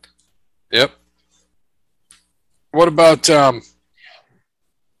 Yep. What about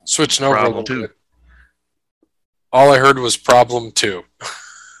switching over? Problem 2. All I heard was problem 2.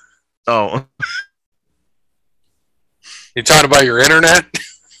 Oh, You talking about your internet?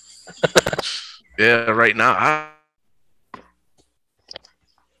 yeah. Right now,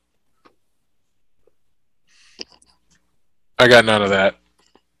 I got none of that.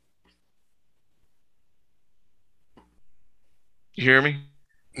 you hear me?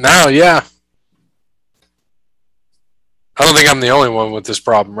 No, yeah. I don't think I'm the only one with this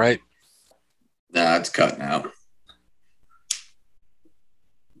problem, right? Nah, it's cutting out.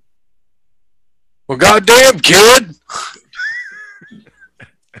 Well, goddamn, kid.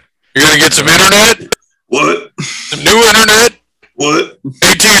 You're going to get some internet? What? Some new internet? What?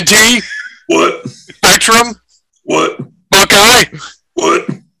 AT&T? What? Spectrum? What? Buckeye? What?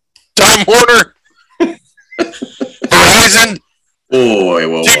 Time Warner? Verizon? Boy,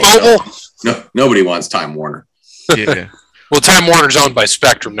 whoa, T-Mobile? No, nobody wants Time Warner. Yeah. Well, Time Warner's owned by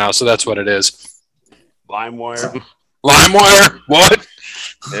Spectrum now, so that's what it is. LimeWire. LimeWire? What?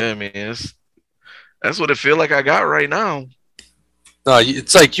 Yeah, man. That's what it feel like I got right now. No,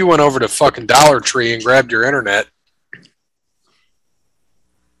 it's like you went over to fucking Dollar Tree and grabbed your internet.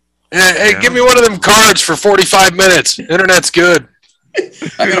 Hey, give me one of them cards for 45 minutes. Internet's good.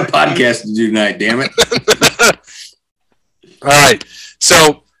 I got a podcast to do tonight, damn it. All right.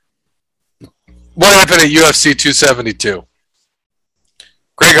 So, what happened at UFC 272?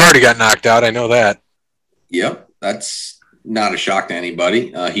 Greg Hardy got knocked out. I know that. Yep, that's not a shock to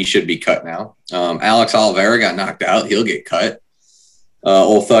anybody. He should be cut now. Alex Oliveira got knocked out. He'll get cut.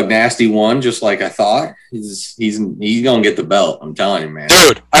 Old Thug Nasty won, just like I thought. He's gonna get the belt. I'm telling you, man.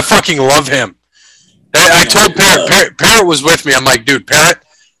 Dude, I fucking love him. I told Parrot. Parrot was with me. I'm like, dude, Parrot,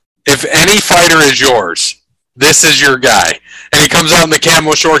 if any fighter is yours, this is your guy. And he comes out in the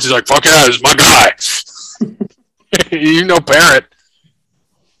camo shorts. He's like, fuck yeah, this is my guy. You know Parrot.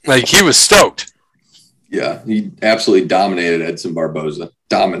 Like, he was stoked. Yeah, he absolutely dominated Edson Barboza.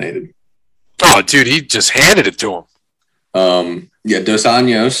 Dominated. Oh, dude, he just handed it to him. Yeah, Dos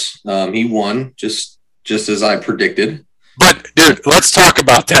Anjos, he won just as I predicted. But, dude, let's talk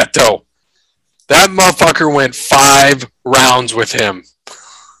about that, though. That motherfucker went 5 rounds with him.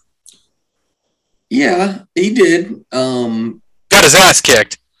 Yeah, he did. Got his ass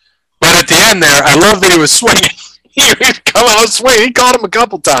kicked. But at the end there, I love that he was swinging. He would come out swinging. He caught him a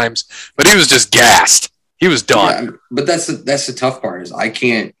couple times, but he was just gassed. He was done. Yeah, but that's the tough part is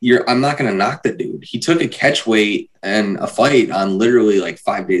I'm not going to knock the dude. He took a catch weight and a fight on literally like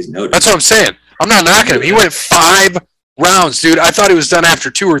 5 days notice. That's what I'm saying. I'm not knocking him. He went 5 rounds, dude. I thought he was done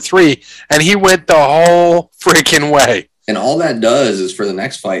after 2 or 3, and he went the whole freaking way. And all that does is for the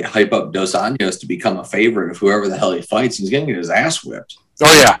next fight, hype up Dos Anjos to become a favorite of whoever the hell he fights. He's going to get his ass whipped.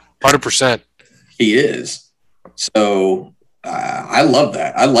 Oh, yeah, 100%. He is. So I love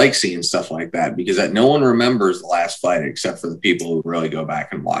that. I like seeing stuff like that because no one remembers the last fight except for the people who really go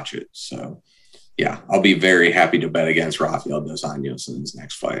back and watch it. So, yeah, I'll be very happy to bet against Rafael Dos Anjos in his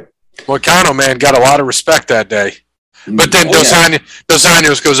next fight. Well, Cano, man, got a lot of respect that day. But then Dos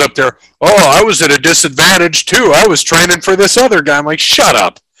Anjos goes up there, oh, I was at a disadvantage, too. I was training for this other guy. I'm like, shut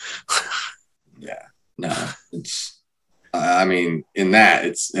up. Yeah, no, it's I mean, in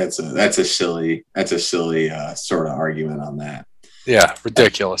that that's a silly sort of argument on that. Yeah,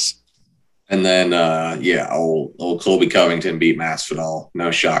 ridiculous. And then old Colby Covington beat Masvidal. No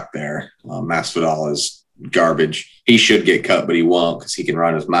shock there. Masvidal is garbage. He should get cut, but he won't because he can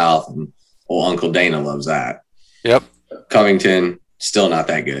run his mouth, and old Uncle Dana loves that. Yep. Covington still not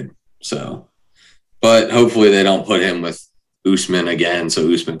that good. So, but hopefully they don't put him with Usman again,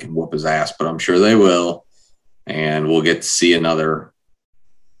 so Usman can whoop his ass. But I'm sure they will. And we'll get to see another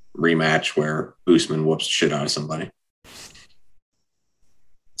rematch where Usman whoops the shit out of somebody.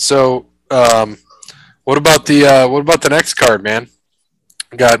 So, what about the next card, man?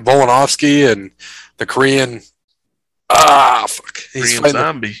 We got Volkanovski and the Korean. Fuck. He's Korean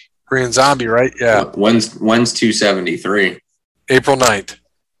Zombie. Korean Zombie, right? Yeah. When's 273? April 9th.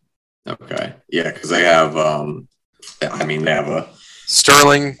 Okay. Yeah, because they have they have a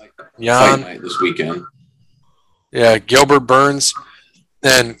Sterling, fight Jan, night this weekend. yeah, Gilbert Burns,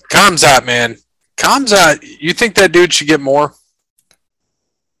 and Kamzat, man. Kamzat, you think that dude should get more?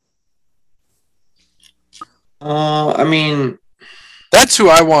 I mean, That's who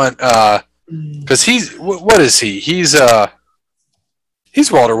I want. Because he's what is he? He's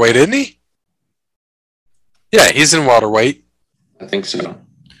welterweight, isn't he? Yeah, he's in welterweight. I think so.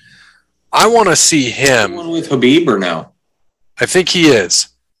 I want to see him. One with Habib or no? I think he is.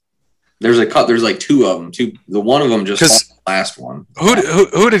 There's like two of them. The one of them just 'Cause- fought the last one.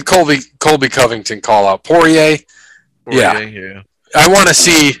 Who did Colby Covington call out? Poirier. Yeah. I want to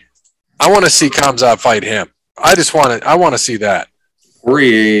see Kamzat fight him. I want to see that.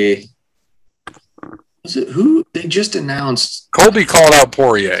 Poirier. Was it who they just announced? Colby called out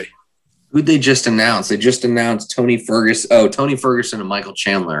Poirier. Who'd they just announce? They just announced Tony Ferguson. Oh, Tony Ferguson and Michael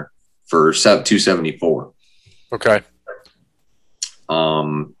Chandler for 274. Okay.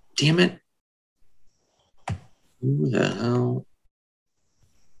 Damn it. Who the hell?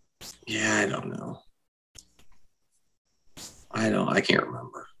 Yeah, I don't know. I can't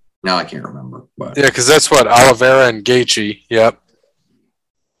remember. Now I can't remember. But Yeah, because that's what Oliveira and Gaethje. Yep.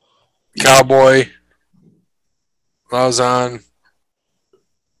 Cowboy. Lauzon.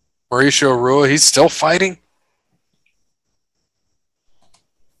 Mauricio Rua. He's still fighting.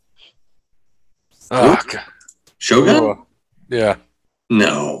 Oh, God. Shogun? Rua. Yeah.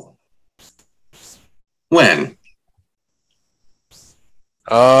 No. When?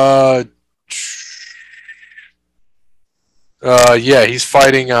 Yeah, he's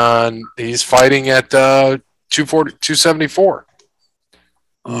fighting at 274.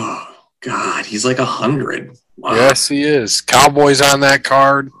 Oh God, he's like 100. Wow. Yes, he is. Cowboys on that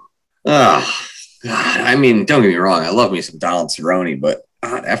card. Oh, God. I mean, don't get me wrong. I love me some Donald Cerrone, but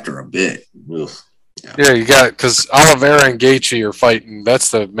after a bit, ugh. Yeah, you got because Oliveira and Gaethje are fighting.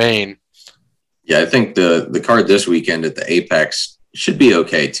 That's the main. Yeah, I think the card this weekend at the Apex should be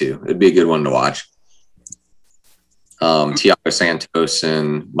okay too. It'd be a good one to watch. Thiago Santos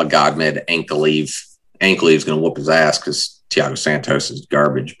and Magomed Ankalaev. Ankalaev's going to whoop his ass because Thiago Santos is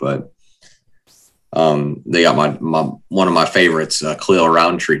garbage. But they got my one of my favorites, Khalil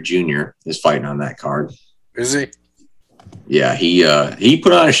Roundtree Jr. is fighting on that card. Is he? Yeah, he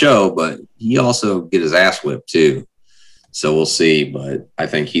put on a show, but he also get his ass whipped too. So we'll see. But I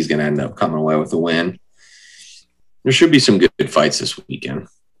think he's going to end up coming away with a win. There should be some good fights this weekend.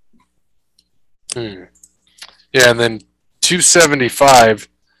 Yeah, and then 275.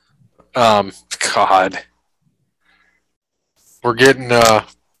 God, we're getting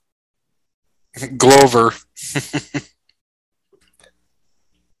Glover,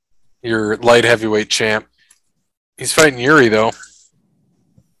 your light heavyweight champ. He's fighting Yuri though.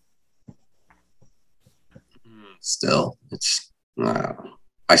 Still, I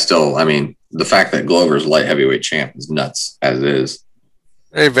mean, the fact that Glover's light heavyweight champ is nuts as it is.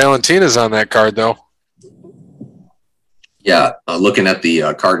 Hey, Valentina's on that card though. Yeah, looking at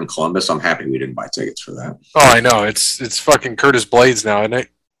the card in Columbus, I'm happy we didn't buy tickets for that. Oh, I know. It's fucking Curtis Blades now, isn't it?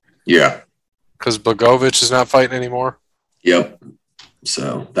 Yeah. Because Blachowicz is not fighting anymore. Yep.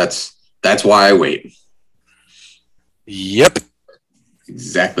 So that's why I wait. Yep.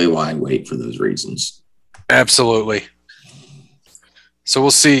 Exactly why I wait for those reasons. Absolutely. So we'll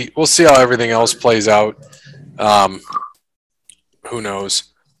see how everything else plays out. Who knows?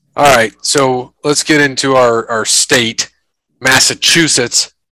 All right, so let's get into our state,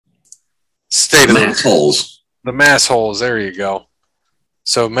 Massachusetts. State of Massholes. The massholes. There you go.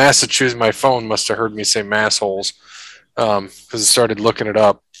 So Massachusetts, my phone must have heard me say massholes because it started looking it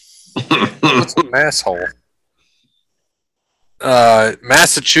up. What's a masshole?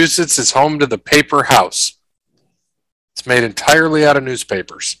 Massachusetts is home to the paper house. It's made entirely out of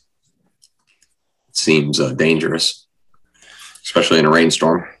newspapers. Seems dangerous, especially in a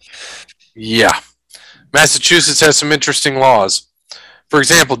rainstorm. Yeah. Massachusetts has some interesting laws. For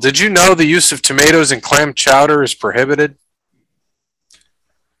example, did you know the use of tomatoes in clam chowder is prohibited?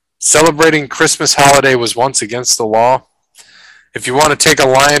 Celebrating Christmas holiday was once against the law. If you want to take a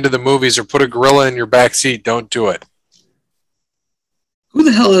lion to the movies or put a gorilla in your back seat, don't do it. Who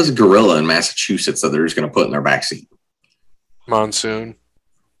the hell has a gorilla in Massachusetts that they're just going to put in their backseat? Monsoon.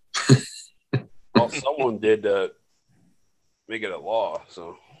 Well, someone did make it a law,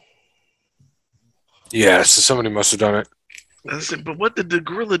 so Yeah, so somebody must have done it. I said, but what did the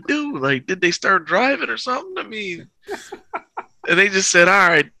gorilla do? Like, did they start driving or something? I mean, and they just said, all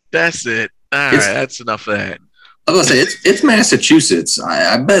right, that's it. All right, that's enough of that. I was gonna say it's Massachusetts.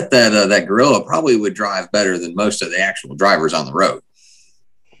 I bet that that gorilla probably would drive better than most of the actual drivers on the road.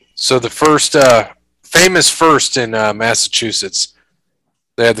 So the first famous first in Massachusetts,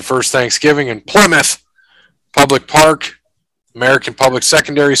 they had the first Thanksgiving in Plymouth Public Park, American Public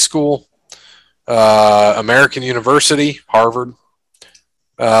Secondary School, American University, Harvard,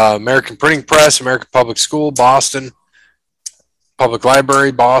 American Printing Press, American Public School, Boston, Public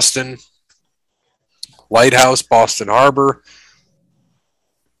Library, Boston, Lighthouse, Boston Harbor,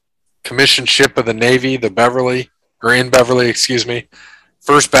 Commissioned Ship of the Navy, the Green Beverly, excuse me.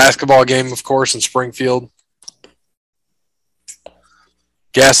 First basketball game, of course, in Springfield.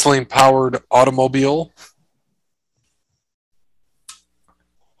 Gasoline-powered automobile.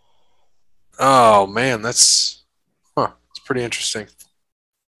 Oh, man, it's pretty interesting.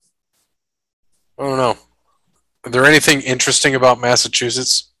 I don't know. Is there anything interesting about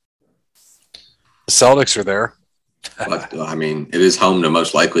Massachusetts? The Celtics are there. But I mean, it is home to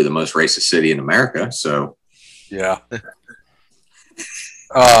most likely the most racist city in America. So Yeah.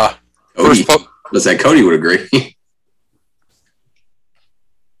 Cody, let's say Cody would agree.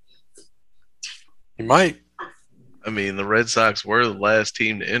 He might. I mean, the Red Sox were the last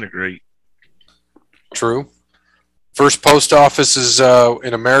team to integrate. True. First post office is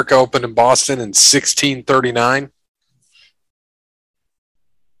in America opened in Boston in 1639.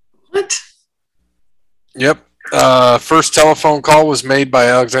 What? Yep. First telephone call was made by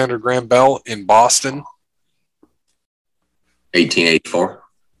Alexander Graham Bell in Boston. 1884.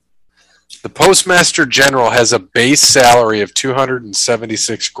 The Postmaster General has a base salary of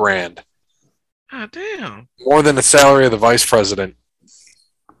 $276,000. Ah, damn. More than the salary of the Vice President.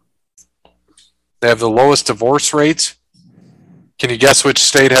 They have the lowest divorce rates. Can you guess which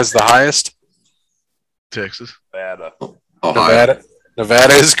state has the highest? Texas. Nevada. Ohio.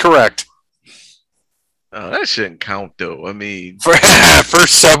 Nevada is correct. Oh, that shouldn't count, though. I mean,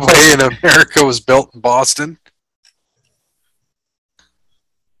 First subway in America was built in Boston.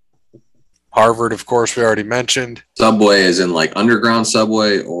 Harvard, of course, we already mentioned. Subway is in like underground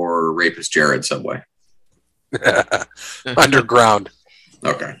subway or Rapist Jared subway. Underground.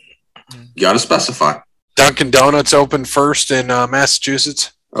 Okay. You got to specify. Dunkin' Donuts opened first in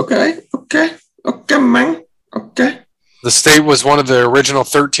Massachusetts. Okay, man. Okay. The state was one of the original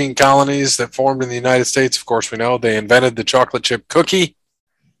 13 colonies that formed in the United States. Of course, we know they invented the chocolate chip cookie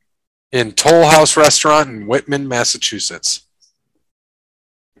in Toll House Restaurant in Whitman, Massachusetts.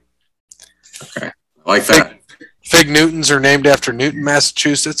 Okay. I like that. Fig Newtons are named after Newton,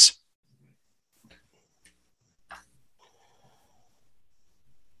 Massachusetts.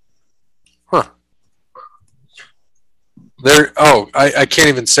 Huh. I can't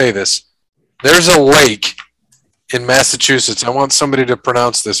even say this. There's a lake in Massachusetts. I want somebody to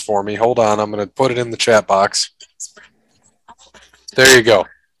pronounce this for me. Hold on. I'm going to put it in the chat box. There you go.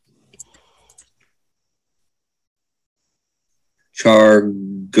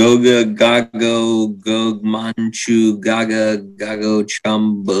 Chargoga Gago Gogmanchu Gaga Gago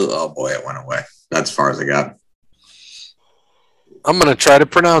Chumba. Oh boy, it went away. That's as far as I got. I'm going to try to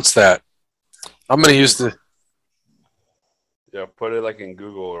pronounce that. I'm going to use the... Yeah, put it like in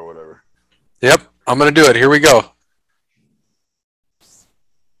Google or whatever. Yep, I'm going to do it. Here we go.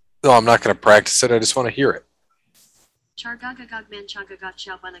 No, I'm not going to practice it. I just want to hear it.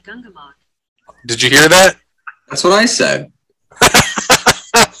 Did you hear that? That's what I said.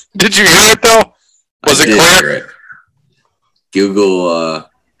 Did you hear it though? Was it clear? It. Google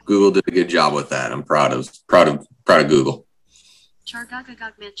did a good job with that. I'm proud of Google.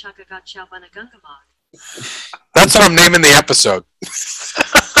 That's what I'm naming the episode.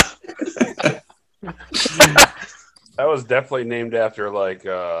 That was definitely named after like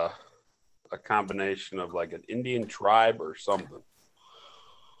a combination of like an Indian tribe or something.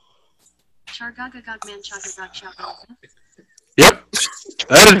 Yep,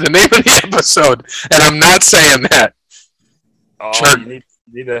 that is the name of the episode, and I'm not saying that. Oh, you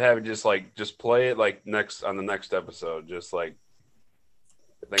need to have it just play it like on the next episode. Just like.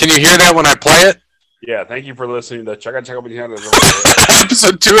 Can you hear that when I play it? Yeah, thank you for listening to Check Out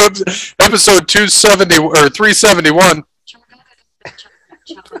episode 270 or 371.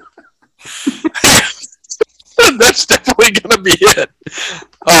 That's definitely gonna be it.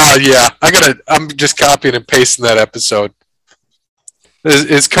 Oh yeah, I'm just copying and pasting that episode.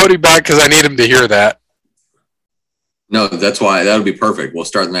 Is Cody back? Because I need him to hear that. No, that's why that'll be perfect. We'll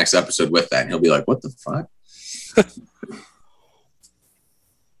start the next episode with that, and he'll be like, "What the fuck?"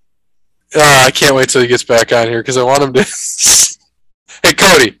 I can't wait till he gets back on here because I want him to. Hey,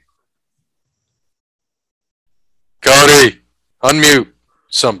 Cody. Cody, unmute,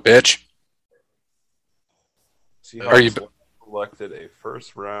 some bitch. Are you selected a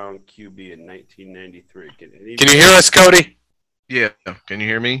first-round QB in 1993? Can you hear us, Cody? Yeah. Can you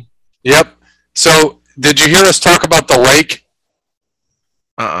hear me? Yep. So, did you hear us talk about the lake?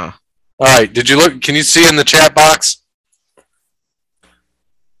 All right. Did you look? Can you see in the chat box?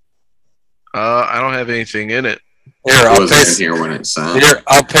 I don't have anything in it. Here, I'll paste here when it's sent. Here,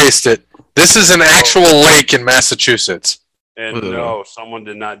 I'll paste it. This is an actual lake in Massachusetts. And no, someone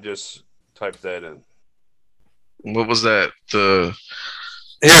did not just type that in. What was that?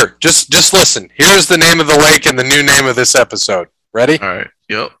 Here, just listen. Here's the name of the lake and the new name of this episode. Ready? All right.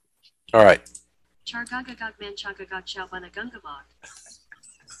 Yep. All right.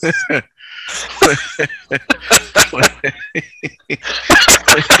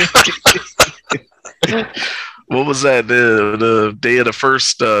 What was that? The day of the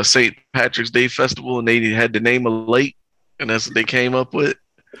first St. Patrick's Day festival, and they had to name a lake, and that's what they came up with.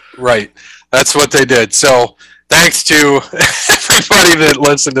 Right. That's what they did. So thanks to everybody that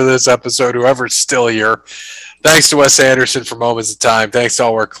listened to this episode, whoever's still here. Thanks to Wes Anderson for Moments of Time. Thanks to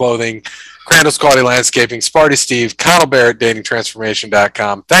All Wear Clothing, Crandall's Quality Landscaping, Sparty Steve, Connell Barrett,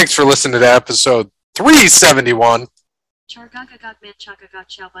 DatingTransformation.com. Thanks for listening to episode 371.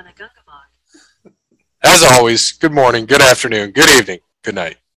 As always, good morning, good afternoon, good evening, good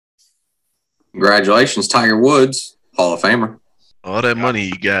night. Congratulations, Tiger Woods, Hall of Famer. All that money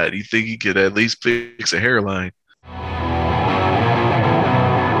you got, you think you could at least fix a hairline?